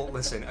 I will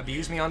listen.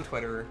 Abuse me on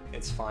Twitter.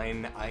 It's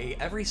fine.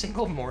 Every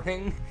single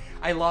morning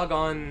I log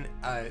on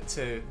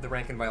to the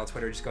Rank and Vile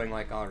Twitter, just going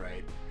like, all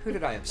right, who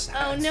did I upset?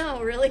 Oh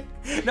no, really?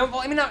 No,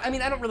 well, I mean,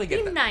 I don't really get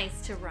Be that.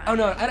 nice to Ryan. Oh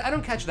no, I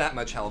don't catch that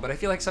much hell, but I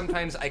feel like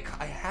sometimes I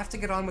have to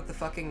get on with the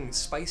fucking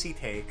spicy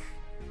take,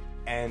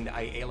 and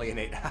I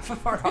alienate half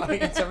of our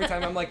audience every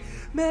time. I'm like,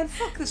 man,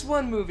 fuck this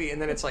one movie,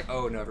 and then it's like,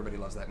 oh no, everybody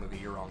loves that movie.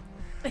 You're wrong.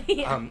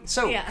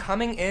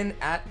 Coming in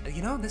at,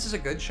 this is a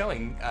good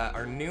showing.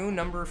 Our new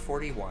number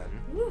 41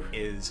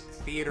 is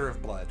Theater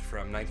of Blood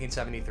from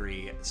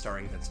 1973,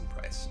 starring Vincent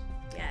Price.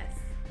 Yes.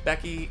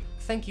 Becky,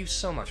 thank you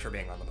so much for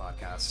being on the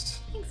podcast.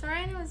 Thanks,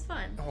 Ryan. It was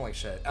fun. Holy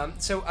shit.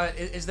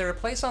 Is there a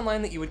place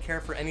online that you would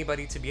care for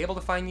anybody to be able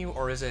to find you,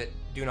 or is it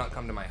do not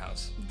come to my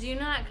house? Do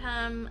not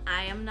come.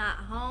 I am not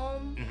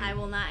home. Mm-hmm. I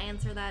will not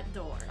answer that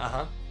door.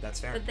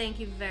 That's fair. But thank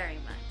you very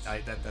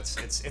much.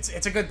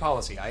 It's a good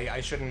policy.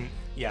 I shouldn't.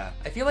 Yeah,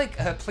 I feel like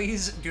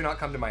please do not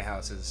come to my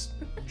house is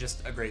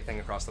just a great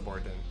thing across the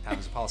board to have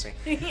as a policy.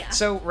 Yeah.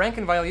 So Rank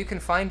and Vile, you can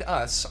find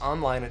us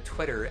online at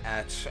Twitter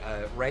at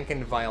Rank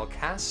and Vile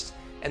Cast.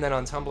 and then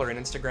on Tumblr and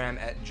Instagram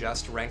at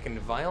Just Rank and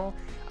Vile.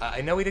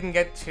 I know we didn't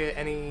get to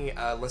any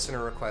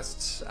listener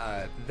requests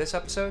this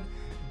episode,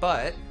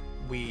 but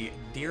we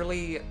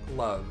dearly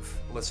love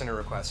listener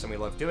requests and we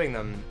love doing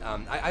them.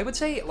 I would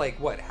say, like,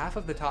 what, half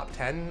of the top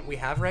 10 we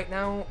have right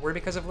now were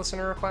because of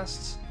listener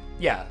requests?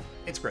 Yeah,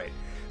 it's great.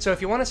 So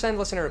if you want to send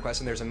listener requests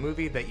and there's a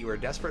movie that you are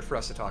desperate for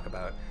us to talk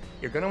about,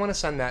 you're going to want to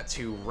send that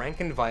to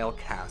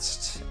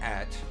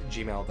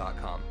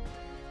rankandvilecast@gmail.com.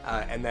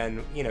 And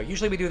then,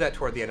 usually we do that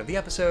toward the end of the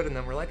episode, and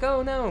then we're like,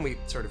 oh no, and we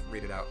sort of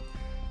read it out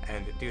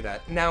and do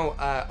that. Now,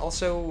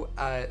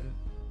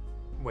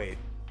 wait.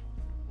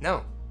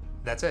 No,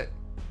 that's it.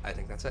 I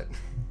think that's it.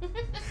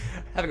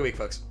 Have a good week,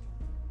 folks.